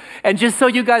him. And just so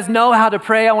you guys know how to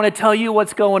pray, I want to tell you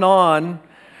what's going on.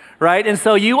 Right? And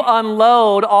so you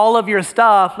unload all of your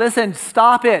stuff. Listen,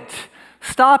 stop it.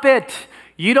 Stop it.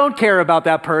 You don't care about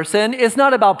that person. It's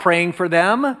not about praying for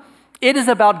them. It is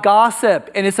about gossip,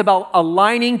 and it's about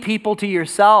aligning people to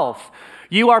yourself.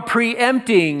 You are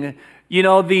preempting, you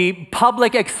know, the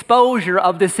public exposure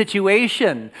of the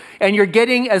situation, and you're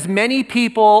getting as many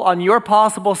people on your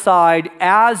possible side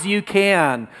as you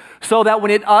can, so that when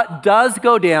it does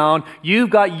go down, you've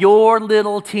got your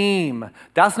little team.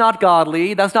 That's not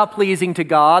godly. That's not pleasing to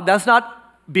God. That's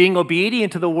not being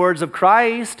obedient to the words of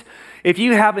Christ. If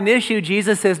you have an issue,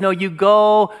 Jesus says, no, you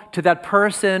go to that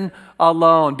person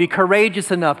alone. Be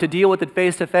courageous enough to deal with it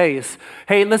face to face.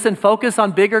 Hey, listen, focus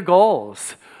on bigger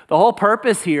goals. The whole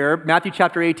purpose here, Matthew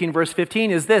chapter 18, verse 15,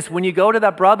 is this. When you go to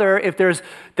that brother, if there's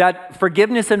that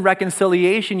forgiveness and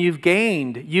reconciliation you've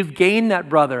gained that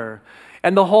brother.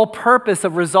 And the whole purpose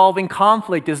of resolving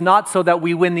conflict is not so that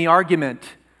we win the argument.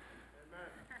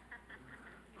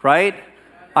 Right?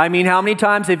 I mean, how many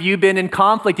times have you been in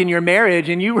conflict in your marriage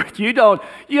and you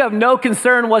have no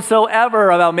concern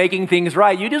whatsoever about making things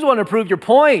right? You just want to prove your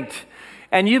point.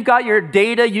 And you've got your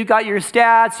data, you've got your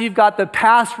stats, you've got the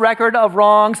past record of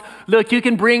wrongs. Look, you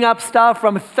can bring up stuff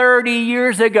from 30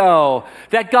 years ago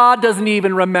that God doesn't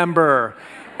even remember.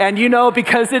 And you know,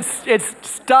 because it's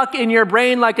stuck in your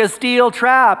brain like a steel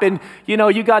trap. And you know,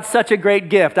 you got such a great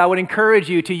gift. I would encourage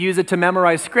you to use it to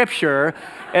memorize scripture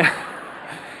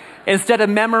instead of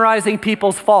memorizing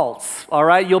people's faults. All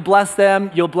right? You'll bless them,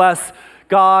 you'll bless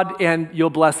God, and you'll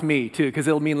bless me too, because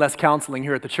it'll mean less counseling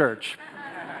here at the church.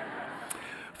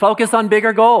 Focus on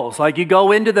bigger goals. Like you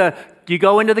go into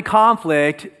the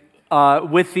conflict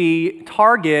with the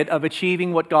target of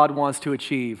achieving what God wants to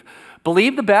achieve.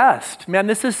 Believe the best. Man,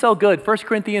 this is so good. 1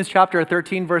 Corinthians chapter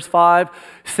 13, verse 5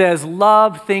 says,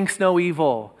 love thinks no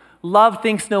evil. Love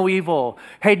thinks no evil.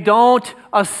 Hey, don't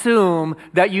assume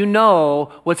that you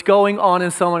know what's going on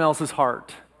in someone else's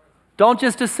heart. Don't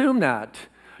just assume that.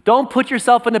 Don't put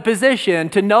yourself in a position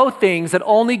to know things that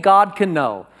only God can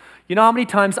know. You know how many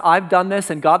times I've done this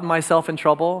and gotten myself in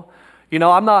trouble? You know,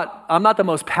 I'm not the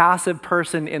most passive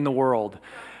person in the world.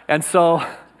 And so,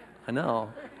 I know.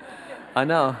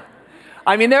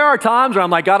 I mean, there are times where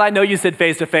I'm like, God, I know you said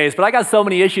face to face, but I got so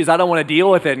many issues, I don't want to deal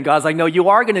with it. And God's like, no, you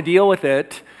are going to deal with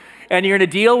it. And you're going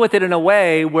to deal with it in a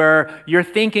way where you're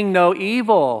thinking no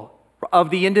evil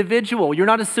of the individual. You're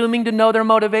not assuming to know their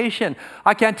motivation.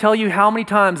 I can't tell you how many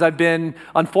times I've been,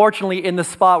 unfortunately, in the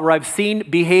spot where I've seen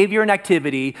behavior and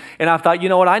activity, and I've thought, you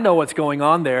know what, I know what's going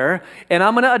on there, and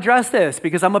I'm going to address this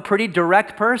because I'm a pretty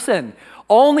direct person,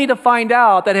 only to find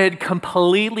out that I had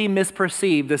completely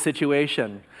misperceived the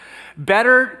situation.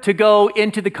 Better to go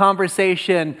into the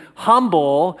conversation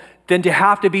humble than to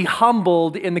have to be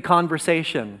humbled in the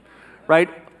conversation, right?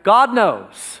 God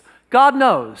knows. God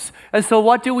knows. And so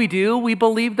what do? We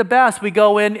believe the best. We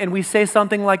go in and we say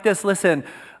something like this. Listen,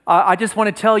 I just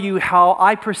want to tell you how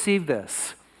I perceive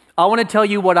this. I want to tell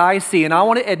you what I see. And I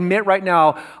want to admit right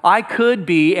now, I could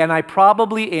be, and I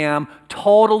probably am,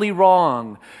 totally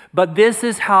wrong. But this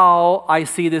is how I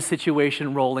see this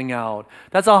situation rolling out.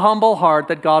 That's a humble heart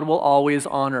that God will always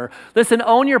honor. Listen,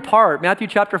 own your part. Matthew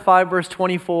chapter 5, verse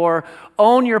 24.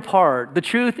 Own your part. The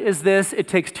truth is this: it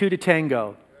takes two to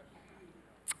tango.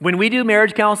 When we do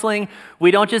marriage counseling, we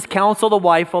don't just counsel the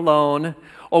wife alone,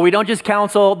 or we don't just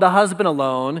counsel the husband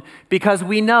alone, because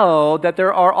we know that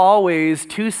there are always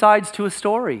two sides to a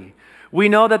story. We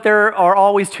know that there are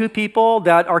always two people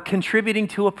that are contributing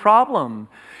to a problem.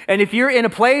 And if you're in a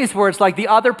place where it's like the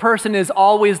other person is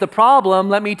always the problem,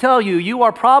 let me tell you, you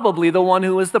are probably the one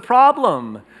who is the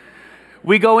problem.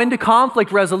 We go into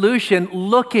conflict resolution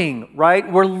looking, right?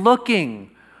 We're looking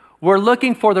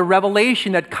for the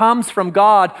revelation that comes from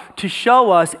God to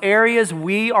show us areas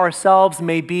we ourselves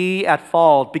may be at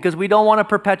fault, because we don't want to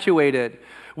perpetuate it.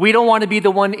 We don't want to be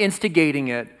the one instigating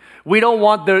it. We don't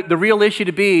want the real issue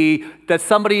to be that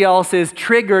somebody else is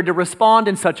triggered to respond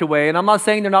in such a way. And I'm not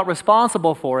saying they're not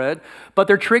responsible for it, but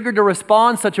they're triggered to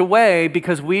respond such a way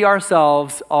because we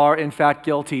ourselves are in fact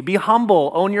guilty. Be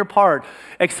humble, own your part,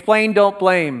 explain, don't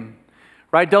blame.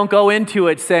 Right? Don't go into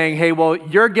it saying, hey, well,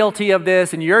 you're guilty of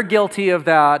this and you're guilty of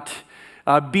that.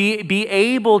 Be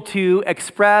able to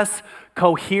express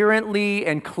coherently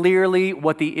and clearly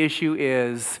what the issue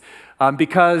is,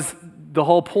 because the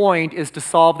whole point is to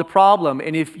solve the problem.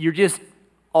 And if you're just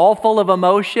all full of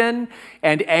emotion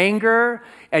and anger,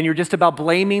 and you're just about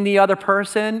blaming the other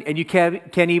person, and you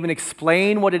can't even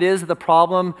explain what it is that the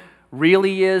problem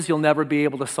really is, you'll never be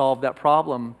able to solve that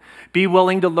problem. Be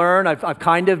willing to learn. I've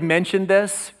kind of mentioned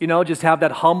this, just have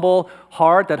that humble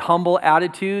heart, that humble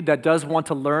attitude that does want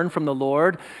to learn from the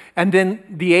Lord. And then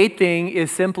the eighth thing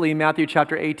is simply Matthew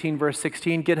chapter 18, verse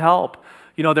 16, get help.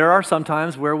 There are some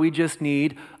times where we just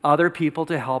need other people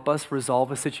to help us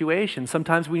resolve a situation.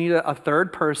 Sometimes we need a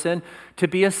third person to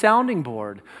be a sounding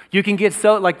board. You can get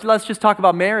so, let's just talk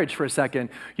about marriage for a second.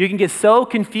 You can get so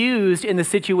confused in the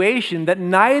situation that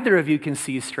neither of you can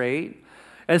see straight.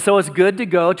 And so it's good to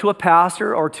go to a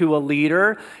pastor or to a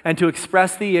leader and to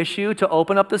express the issue, to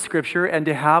open up the scripture, and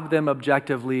to have them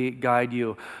objectively guide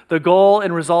you. The goal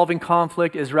in resolving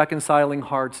conflict is reconciling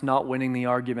hearts, not winning the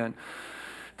argument.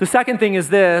 The second thing is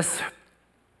this,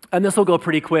 and this will go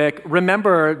pretty quick.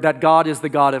 Remember that God is the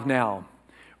God of now.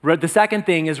 The second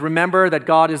thing is remember that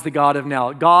God is the God of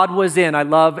now. God was in, I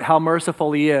love how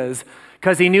merciful he is,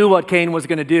 because he knew what Cain was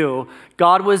going to do.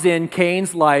 God was in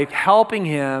Cain's life, helping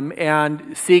him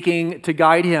and seeking to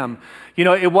guide him.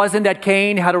 It wasn't that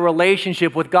Cain had a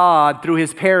relationship with God through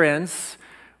his parents,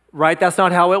 right? That's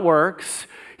not how it works.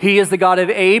 He is the God of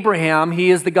Abraham.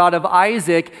 He is the God of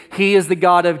Isaac. He is the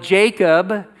God of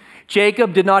Jacob.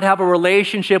 Jacob did not have a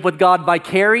relationship with God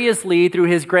vicariously through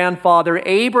his grandfather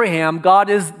Abraham. God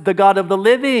is the God of the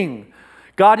living.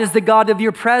 God is the God of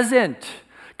your present.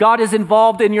 God is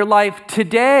involved in your life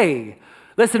today.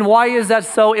 Listen, why is that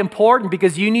so important?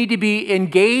 Because you need to be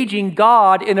engaging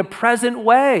God in a present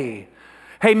way.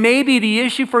 Hey, maybe the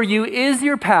issue for you is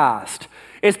your past.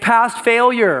 It's past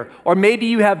failure, or maybe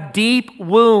you have deep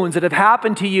wounds that have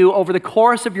happened to you over the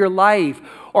course of your life,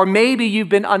 or maybe you've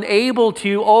been unable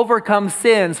to overcome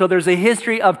sin, so there's a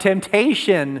history of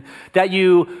temptation that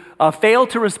you fail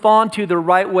to respond to the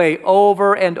right way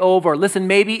over and over. Listen,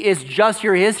 maybe it's just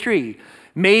your history.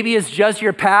 Maybe it's just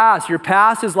your past. Your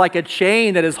past is like a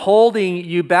chain that is holding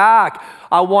you back.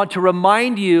 I want to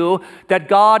remind you that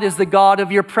God is the God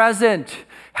of your present.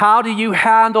 How do you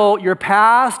handle your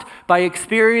past? By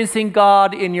experiencing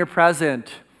God in your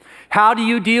present. How do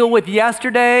you deal with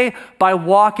yesterday? By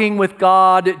walking with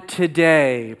God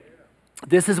today.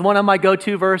 This is one of my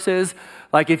go-to verses.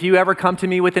 Like if you ever come to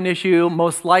me with an issue,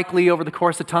 most likely over the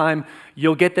course of time,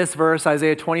 you'll get this verse,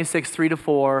 Isaiah 26,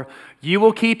 3-4. You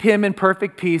will keep him in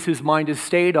perfect peace whose mind is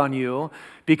stayed on you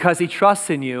because he trusts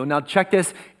in you. Now check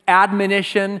this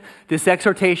admonition, this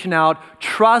exhortation out.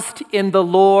 Trust in the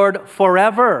Lord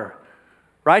forever,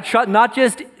 right? Not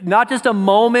just a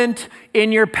moment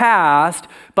in your past,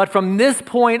 but from this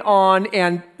point on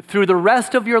and through the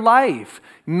rest of your life.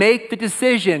 Make the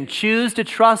decision. Choose to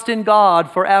trust in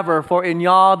God forever, for in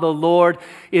Yah the Lord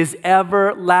is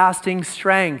everlasting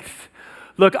strength.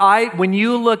 Look, when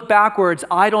you look backwards,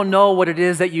 I don't know what it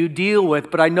is that you deal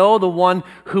with, but I know the one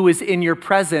who is in your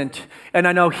present, and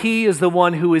I know he is the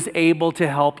one who is able to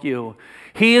help you.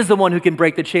 He is the one who can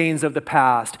break the chains of the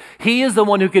past. He is the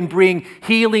one who can bring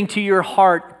healing to your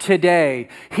heart today.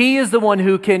 He is the one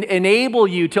who can enable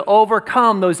you to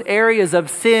overcome those areas of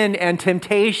sin and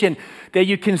temptation that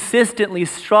you consistently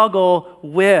struggle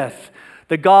with.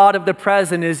 The God of the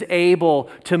present is able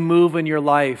to move in your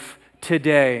life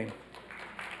today.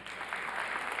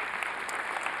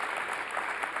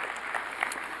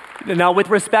 Now, with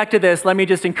respect to this, let me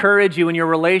just encourage you in your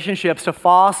relationships to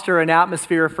foster an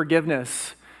atmosphere of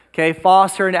forgiveness. Okay,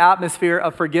 foster an atmosphere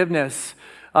of forgiveness.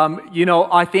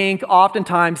 I think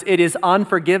oftentimes it is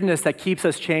unforgiveness that keeps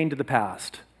us chained to the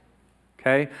past.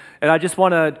 Okay, and I just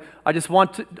want to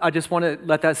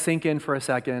let that sink in for a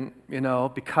second.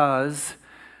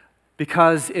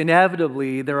 Because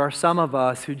inevitably there are some of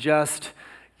us who just,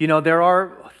 there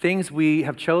are things we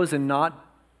have chosen not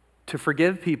to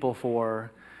forgive people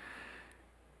for.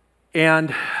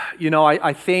 And,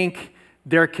 I think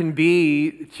there can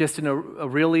be just a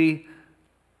really,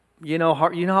 how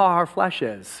our flesh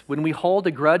is. When we hold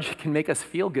a grudge, it can make us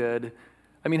feel good.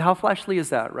 I mean, how fleshly is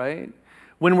that, right?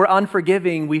 When we're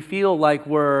unforgiving, we feel like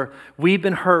we've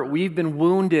been hurt, we've been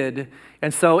wounded.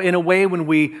 And so in a way, when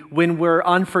we're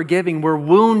unforgiving, we're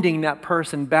wounding that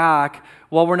person back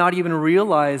while we're not even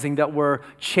realizing that we're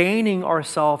chaining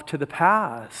ourselves to the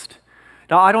past.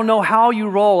 Now, I don't know how you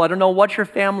roll. I don't know what your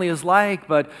family is like,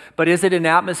 but is it an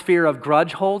atmosphere of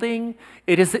grudge holding?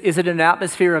 Is it an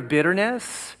atmosphere of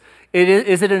bitterness?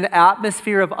 Is it an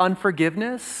atmosphere of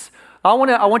unforgiveness? I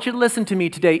want you to listen to me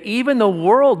today. Even the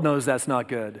world knows that's not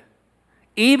good.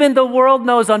 Even the world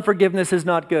knows unforgiveness is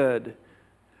not good.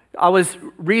 I was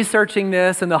researching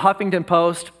this in the Huffington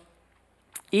Post.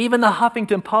 Even the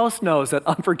Huffington Post knows that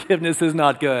unforgiveness is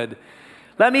not good.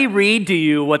 Let me read to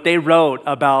you what they wrote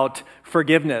about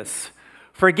forgiveness.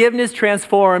 Forgiveness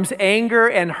transforms anger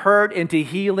and hurt into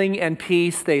healing and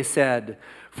peace, they said.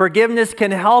 Forgiveness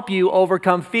can help you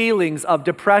overcome feelings of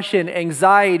depression,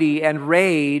 anxiety, and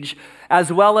rage,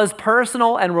 as well as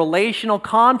personal and relational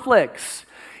conflicts.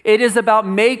 It is about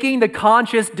making the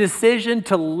conscious decision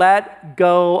to let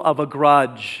go of a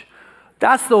grudge.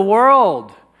 That's the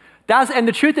world. And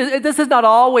the truth is, this is not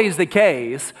always the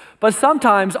case, but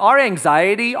sometimes our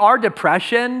anxiety, our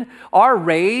depression, our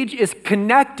rage is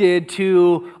connected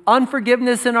to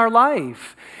unforgiveness in our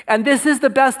life. And this is the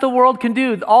best the world can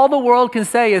do. All the world can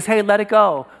say is, hey, let it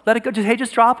go. Let it go.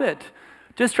 Just drop it.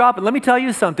 Just drop it. Let me tell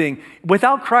you something.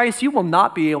 Without Christ, you will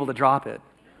not be able to drop it.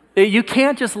 You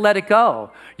can't just let it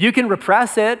go. You can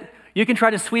repress it. You can try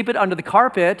to sweep it under the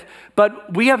carpet,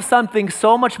 but we have something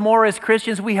so much more as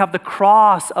Christians. We have the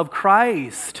cross of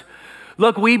Christ.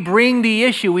 Look, we bring the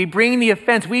issue. We bring the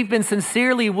offense. We've been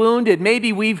sincerely wounded.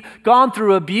 Maybe we've gone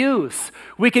through abuse.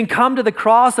 We can come to the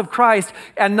cross of Christ,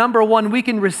 and number one, we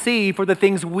can receive for the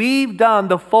things we've done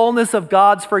the fullness of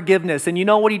God's forgiveness. And you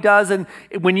know what he does? And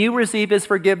when you receive his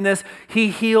forgiveness, he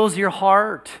heals your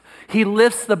heart. He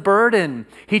lifts the burden.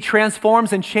 He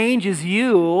transforms and changes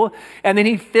you, and then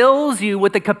he fills you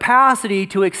with the capacity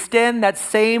to extend that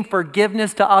same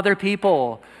forgiveness to other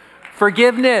people.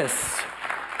 Forgiveness.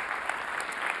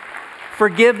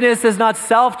 Forgiveness is not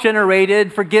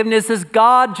self-generated. Forgiveness is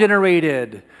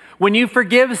God-generated. When you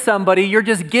forgive somebody, you're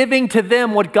just giving to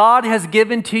them what God has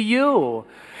given to you.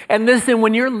 And listen,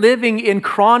 when you're living in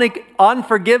chronic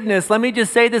unforgiveness, let me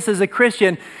just say this as a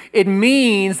Christian, it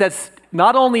means that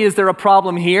not only is there a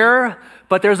problem here,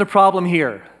 but there's a problem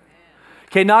here.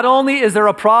 Okay, not only is there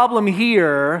a problem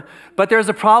here, but there's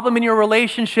a problem in your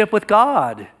relationship with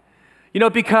God.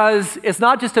 Because it's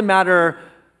not just a matter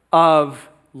of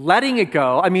letting it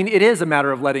go. I mean, it is a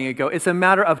matter of letting it go. It's a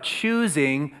matter of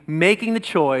choosing, making the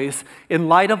choice in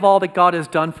light of all that God has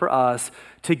done for us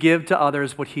to give to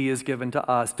others what he has given to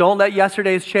us. Don't let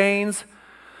yesterday's chains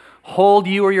hold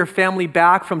you or your family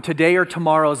back from today or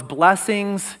tomorrow's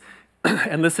blessings.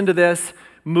 And listen to this,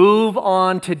 move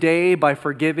on today by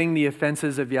forgiving the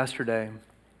offenses of yesterday.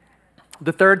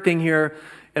 The third thing here,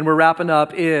 and we're wrapping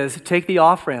up, is take the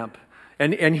off-ramp.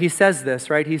 And he says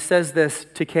this, right? He says this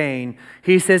to Cain.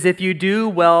 He says, if you do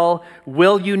well,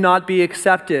 will you not be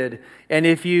accepted? And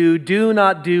if you do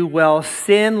not do well,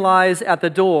 sin lies at the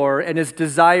door, and its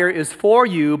desire is for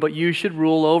you, but you should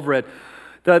rule over it.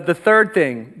 The third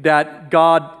thing that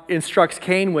God instructs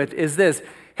Cain with is this.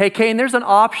 Hey, Cain, there's an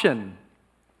option.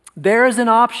 There is an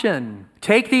option.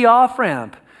 Take the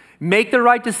off-ramp. Make the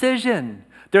right decision.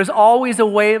 There's always a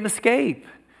way of escape.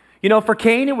 For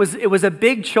Cain, it was a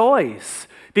big choice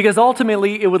because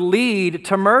ultimately it would lead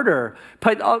to murder.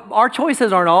 But our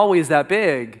choices aren't always that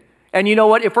big. And you know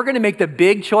what? If we're going to make the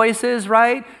big choices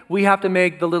right, we have to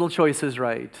make the little choices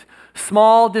right.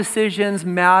 Small decisions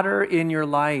matter in your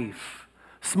life.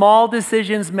 Small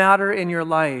decisions matter in your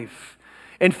life.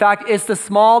 In fact, it's the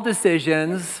small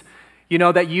decisions,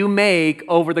 that you make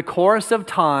over the course of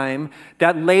time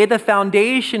that lay the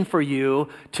foundation for you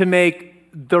to make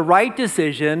the right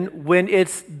decision when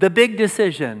it's the big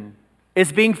decision.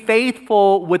 It's being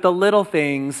faithful with the little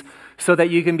things so that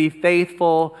you can be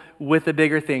faithful with the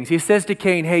bigger things. He says to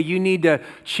Cain, hey, you need to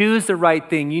choose the right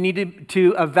thing. You need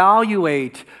to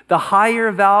evaluate the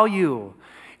higher value.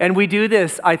 And we do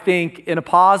this, I think, in a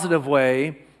positive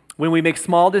way when we make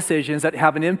small decisions that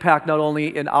have an impact not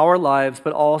only in our lives,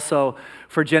 but also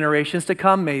for generations to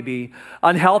come, maybe.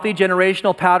 Unhealthy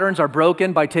generational patterns are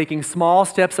broken by taking small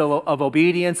steps of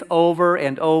obedience over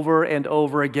and over and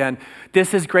over again.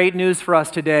 This is great news for us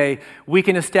today. We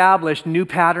can establish new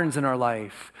patterns in our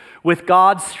life. With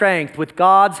God's strength, with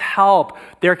God's help,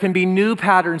 there can be new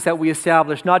patterns that we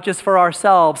establish, not just for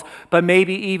ourselves, but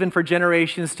maybe even for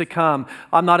generations to come.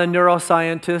 I'm not a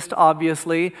neuroscientist,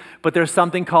 obviously, but there's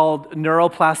something called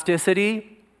neuroplasticity.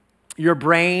 Your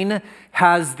brain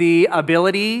has the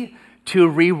ability to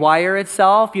rewire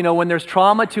itself. When there's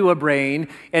trauma to a brain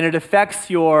and it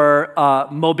affects your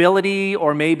mobility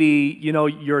or maybe,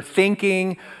 your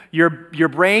thinking, your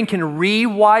brain can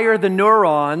rewire the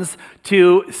neurons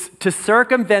to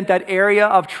circumvent that area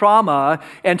of trauma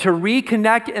and to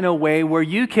reconnect in a way where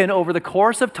you can, over the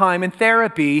course of time in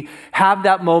therapy, have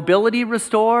that mobility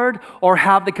restored or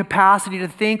have the capacity to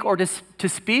think or to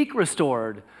speak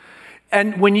restored.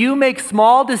 And when you make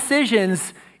small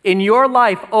decisions in your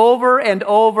life over and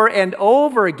over and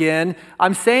over again,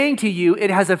 I'm saying to you, it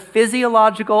has a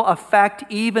physiological effect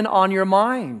even on your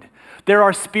mind. There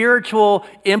are spiritual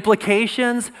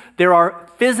implications. There are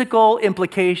physical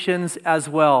implications as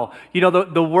well.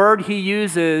 The word he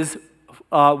uses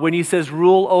when he says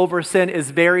rule over sin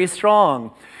is very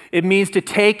strong. It means to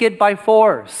take it by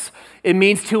force. It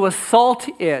means to assault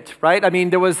it, right?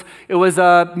 It was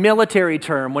a military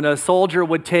term when a soldier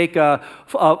would take a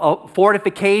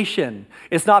fortification.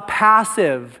 It's not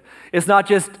passive. It's not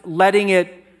just letting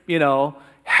it,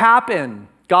 happen.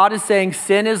 God is saying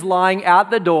sin is lying at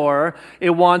the door.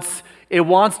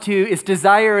 Its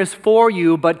desire is for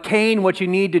you, but Cain, what you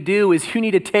need to do is you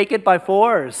need to take it by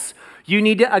force. You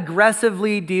need to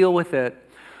aggressively deal with it.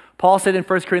 Paul said in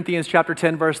 1 Corinthians chapter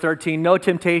 10, verse 13, no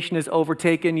temptation has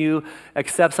overtaken you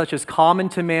except such as common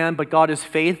to man, but God is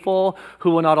faithful,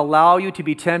 who will not allow you to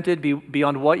be tempted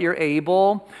beyond what you're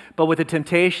able, but with the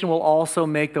temptation will also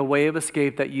make the way of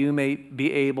escape that you may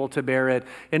be able to bear it.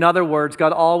 In other words,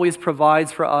 God always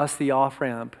provides for us the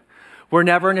off-ramp. We're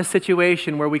never in a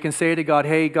situation where we can say to God,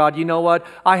 hey, God, you know what?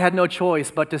 I had no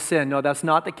choice but to sin. No, that's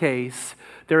not the case.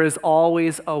 There is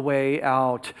always a way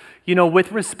out.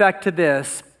 With respect to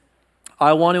this,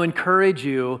 I want to encourage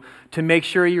you to make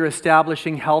sure you're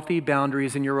establishing healthy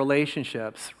boundaries in your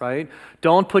relationships, right?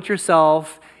 Don't put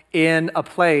yourself in a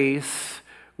place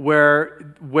where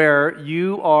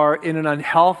you are in an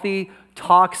unhealthy,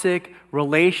 toxic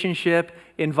relationship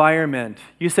environment.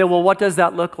 You say, well, what does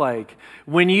that look like?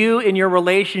 When you, in your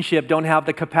relationship, don't have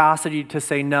the capacity to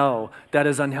say no, that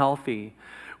is unhealthy.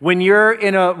 When you're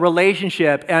in a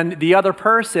relationship and the other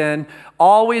person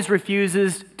always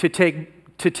refuses to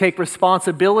take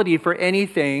responsibility for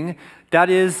anything, that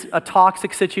is a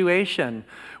toxic situation.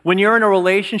 When you're in a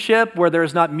relationship where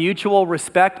there's not mutual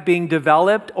respect being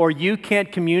developed or you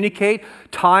can't communicate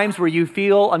times where you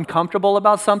feel uncomfortable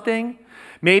about something,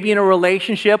 maybe in a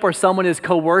relationship where someone is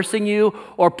coercing you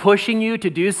or pushing you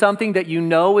to do something that you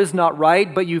know is not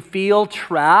right, but you feel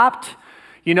trapped,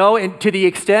 and to the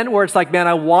extent where it's like, man,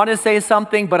 I want to say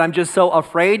something, but I'm just so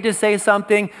afraid to say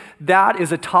something, that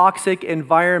is a toxic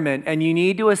environment. And you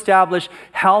need to establish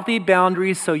healthy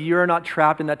boundaries so you're not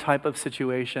trapped in that type of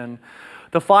situation.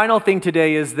 The final thing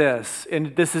today is this,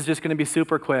 and this is just going to be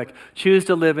super quick. Choose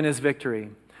to live in his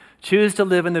victory. Choose to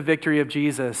live in the victory of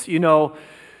Jesus. The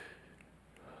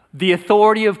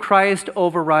authority of Christ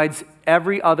overrides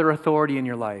every other authority in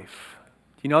your life.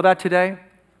 Do you know that today?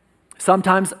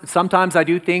 Sometimes I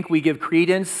do think we give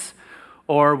credence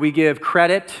or we give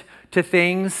credit to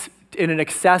things in an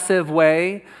excessive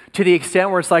way to the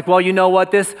extent where it's like, well, you know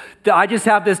what, I just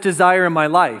have this desire in my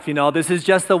life. This is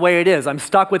just the way it is. I'm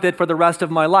stuck with it for the rest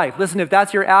of my life. Listen, if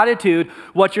that's your attitude,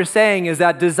 what you're saying is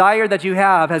that desire that you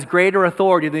have has greater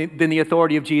authority than the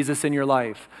authority of Jesus in your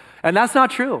life. And that's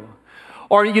not true.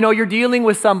 Or, you're dealing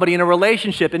with somebody in a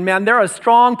relationship and man, they're a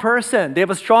strong person. They have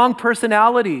a strong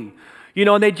personality.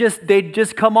 And they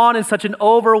just come on in such an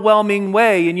overwhelming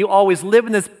way, and you always live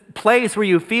in this place where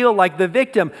you feel like the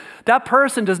victim. That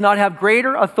person does not have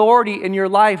greater authority in your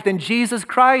life than Jesus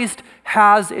Christ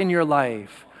has in your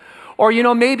life. Or,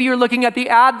 maybe you're looking at the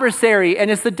adversary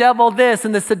and it's the devil this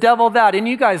and it's the devil that. And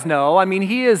you guys know,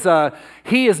 he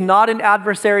is not an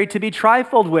adversary to be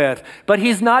trifled with, but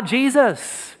he's not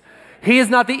Jesus. He is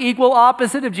not the equal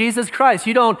opposite of Jesus Christ.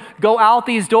 You don't go out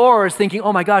these doors thinking,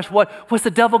 oh my gosh, what's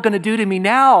the devil going to do to me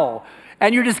now?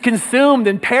 And you're just consumed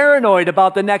and paranoid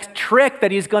about the next trick that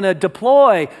he's going to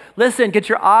deploy. Listen, get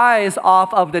your eyes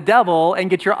off of the devil and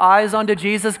get your eyes onto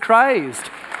Jesus Christ.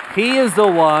 He is the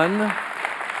one.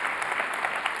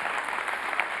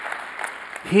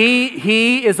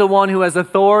 He is the one who has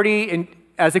authority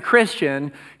as a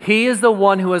Christian. He is the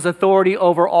one who has authority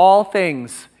over all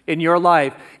things in your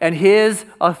life, and his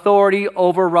authority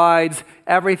overrides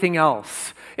everything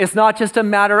else. It's not just a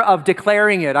matter of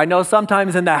declaring it. I know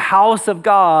sometimes in the house of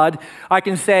God, I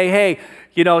can say, hey,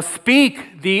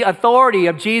 speak the authority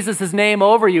of Jesus' name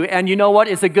over you, and you know what?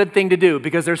 It's a good thing to do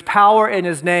because there's power in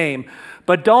his name.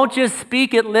 But don't just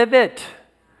speak it, live it.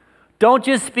 Don't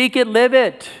just speak it, live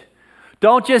it.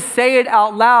 Don't just say it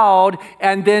out loud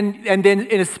and then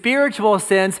in a spiritual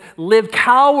sense, live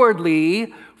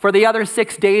cowardly for the other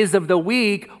 6 days of the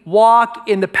week. Walk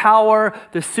in the power,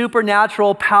 the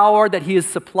supernatural power that he has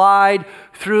supplied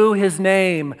through his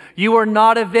name. You are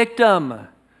not a victim.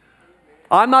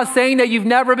 I'm not saying that you've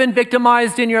never been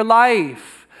victimized in your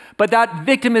life, but that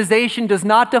victimization does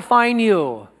not define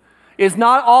you. It's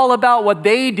not all about what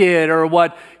they did or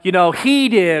what he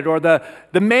did or the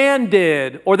man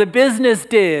did or the business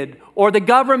did or the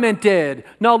government did.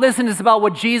 No, listen, it's about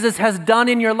what Jesus has done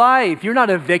in your life. You're not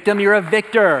a victim, you're a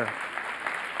victor.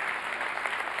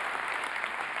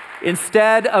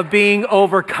 Instead of being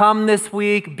overcome this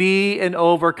week, be an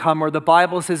overcomer. The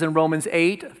Bible says in Romans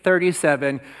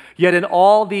 8:37, yet in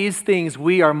all these things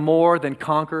we are more than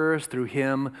conquerors through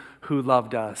him who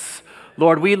loved us.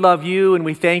 Lord, we love you and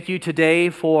we thank you today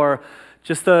for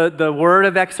just the word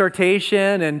of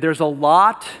exhortation. And there's a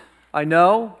lot, I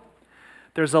know,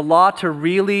 there's a lot to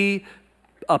really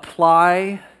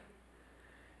apply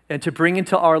and to bring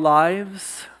into our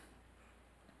lives.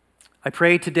 I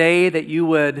pray today that you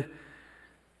would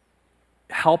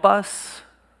help us.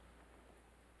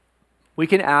 We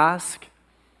can ask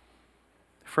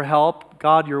for help.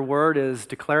 God, your word has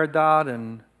declared that.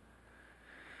 And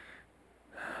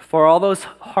for all those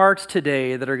hearts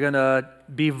today that are going to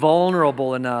be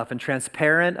vulnerable enough and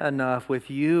transparent enough with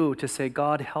you to say,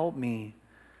 God, help me.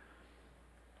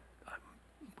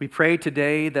 We pray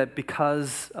today that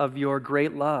because of your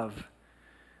great love,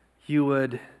 you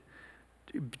would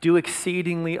do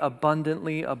exceedingly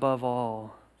abundantly above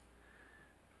all.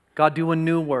 God, do a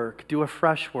new work, do a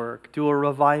fresh work, do a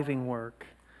reviving work.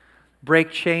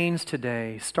 Break chains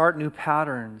today, start new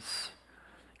patterns.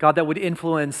 God, that would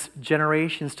influence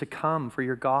generations to come for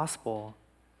your gospel,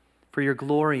 for your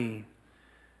glory.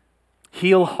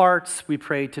 Heal hearts, we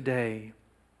pray today.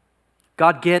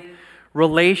 God, get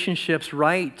relationships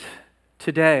right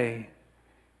today.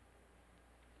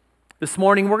 This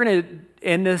morning, we're going to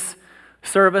end this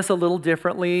service a little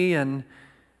differently, and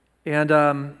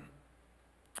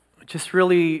just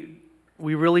really,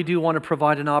 we really do want to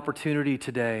provide an opportunity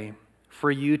today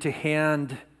for you to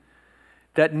hand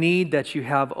that need that you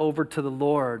have over to the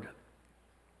Lord.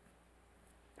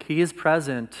 He is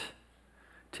present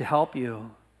to help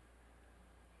you.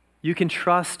 You can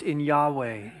trust in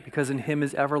Yahweh because in him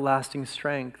is everlasting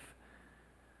strength.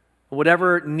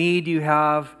 Whatever need you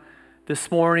have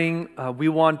this morning, we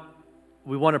want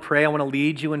to pray. I want to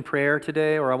lead you in prayer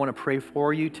today, or I want to pray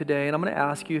for you today. And I'm going to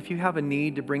ask you, if you have a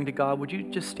need to bring to God, would you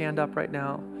just stand up right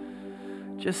now?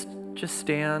 Just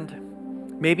stand.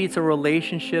 Maybe it's a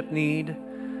relationship need.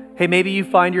 Hey, maybe you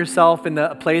find yourself in the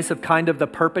place of kind of the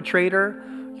perpetrator.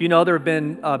 There have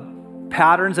been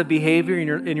patterns of behavior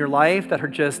in your life that are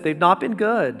just, they've not been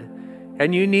good.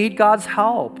 And you need God's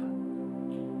help.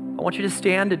 I want you to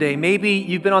stand today. Maybe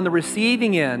you've been on the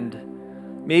receiving end.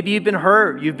 Maybe you've been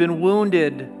hurt. You've been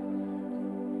wounded.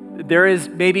 There is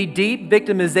maybe deep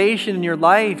victimization in your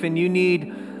life and you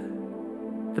need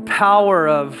the power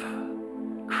of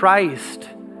Christ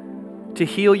to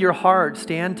heal your heart.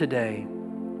 Stand today.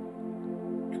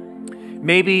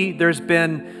 Maybe there's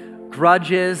been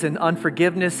grudges and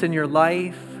unforgiveness in your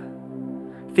life,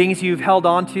 things you've held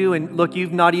on to, and look,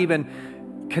 you've not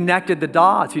even connected the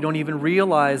dots. You don't even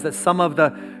realize that some of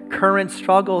the current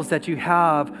struggles that you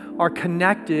have are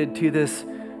connected to this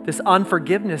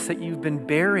unforgiveness that you've been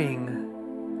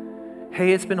bearing.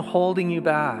 Hey, it's been holding you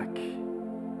back.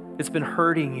 It's been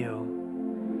hurting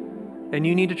you. And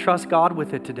you need to trust God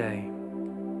with it today.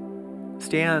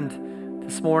 Stand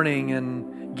this morning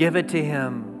and give it to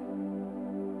him.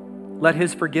 Let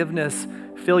his forgiveness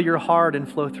fill your heart and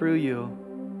flow through you.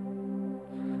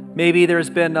 Maybe there's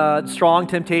been strong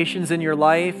temptations in your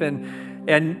life,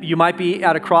 and you might be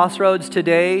at a crossroads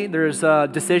today. There's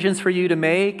decisions for you to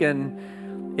make,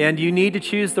 and you need to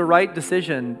choose the right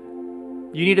decision.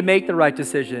 You need to make the right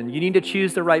decision. You need to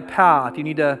choose the right path. You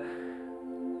need to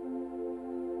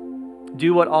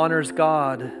do what honors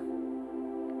God.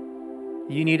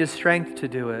 You need a strength to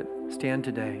do it. Stand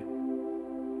today.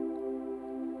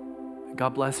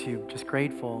 God bless you. Just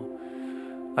grateful.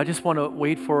 I just want to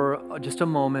wait for just a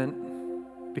moment,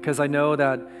 because I know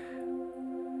that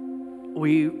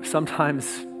we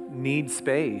sometimes need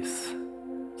space,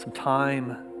 some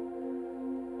time.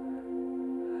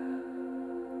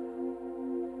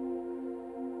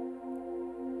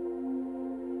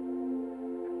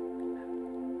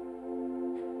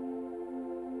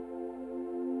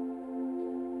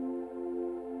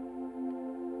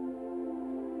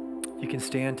 You can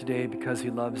stand today because He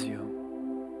loves you.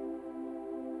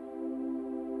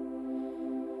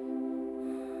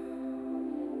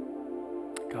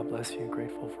 God bless you.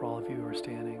 Grateful for all of you who are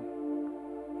standing.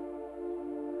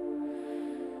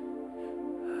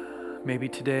 Maybe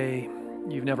today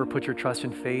you've never put your trust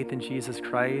and faith in Jesus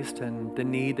Christ, and the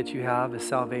need that you have is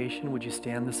salvation. Would you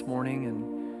stand this morning and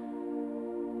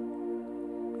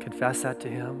confess that to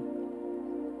Him?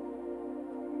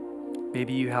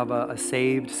 Maybe you have a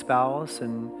saved spouse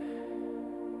and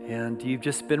you've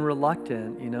just been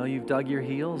reluctant. You know, you've dug your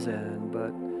heels in,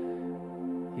 but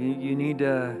you need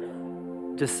to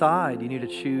decide. You need to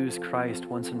choose Christ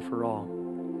once and for all.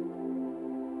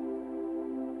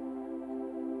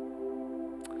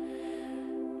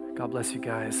 God bless you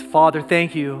guys. Father,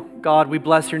 thank you. God, we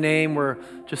bless your name. We're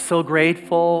just so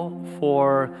grateful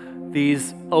for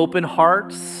these open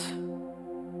hearts.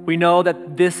 We know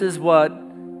that this is what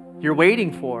you're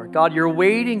waiting for. God, you're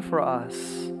waiting for us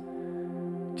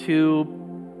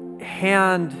to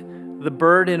hand the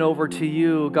burden over to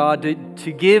you, God,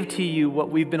 to give to you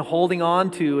what we've been holding on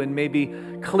to and maybe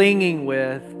clinging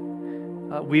with,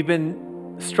 we've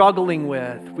been struggling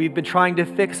with, we've been trying to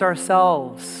fix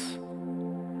ourselves.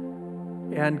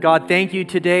 And God, thank you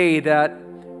today that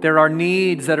there are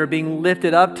needs that are being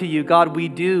lifted up to you. God, we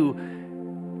do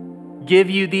give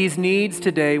you these needs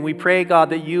today. We pray, God,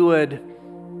 that you would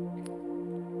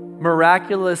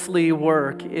miraculously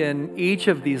work in each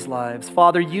of these lives.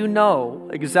 Father, you know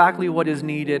exactly what is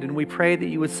needed, and we pray that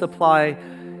you would supply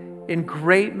in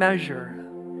great measure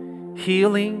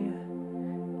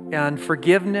healing and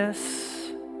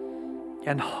forgiveness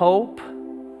and hope.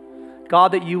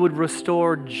 God, that you would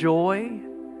restore joy.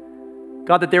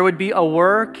 God, that there would be a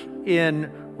work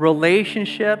in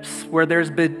relationships where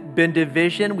there's been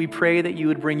division. We pray that you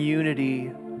would bring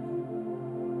unity.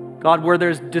 God, where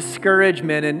there's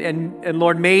discouragement and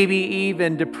Lord, maybe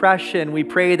even depression, we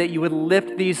pray that you would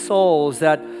lift these souls,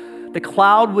 that the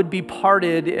cloud would be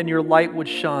parted and your light would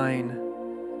shine.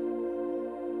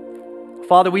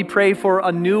 Father, we pray for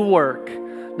a new work,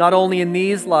 not only in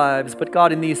these lives, but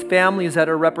God, in these families that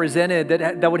are represented,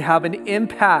 that would have an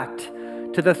impact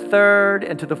to the third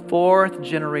and to the fourth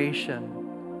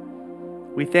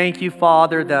generation. We thank you,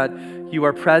 Father, that you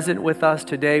are present with us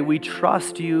today. We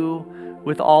trust you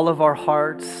with all of our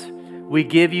hearts. We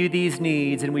give you these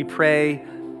needs, and we pray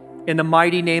in the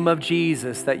mighty name of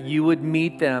Jesus that you would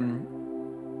meet them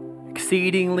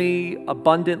exceedingly,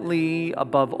 abundantly,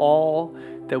 above all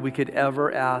that we could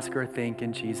ever ask or think,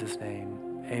 in Jesus' name.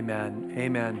 Amen.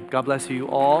 Amen. God bless you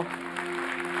all.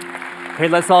 Hey,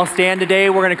 let's all stand today.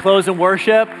 We're going to close in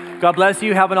worship. God bless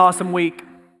you. Have an awesome week.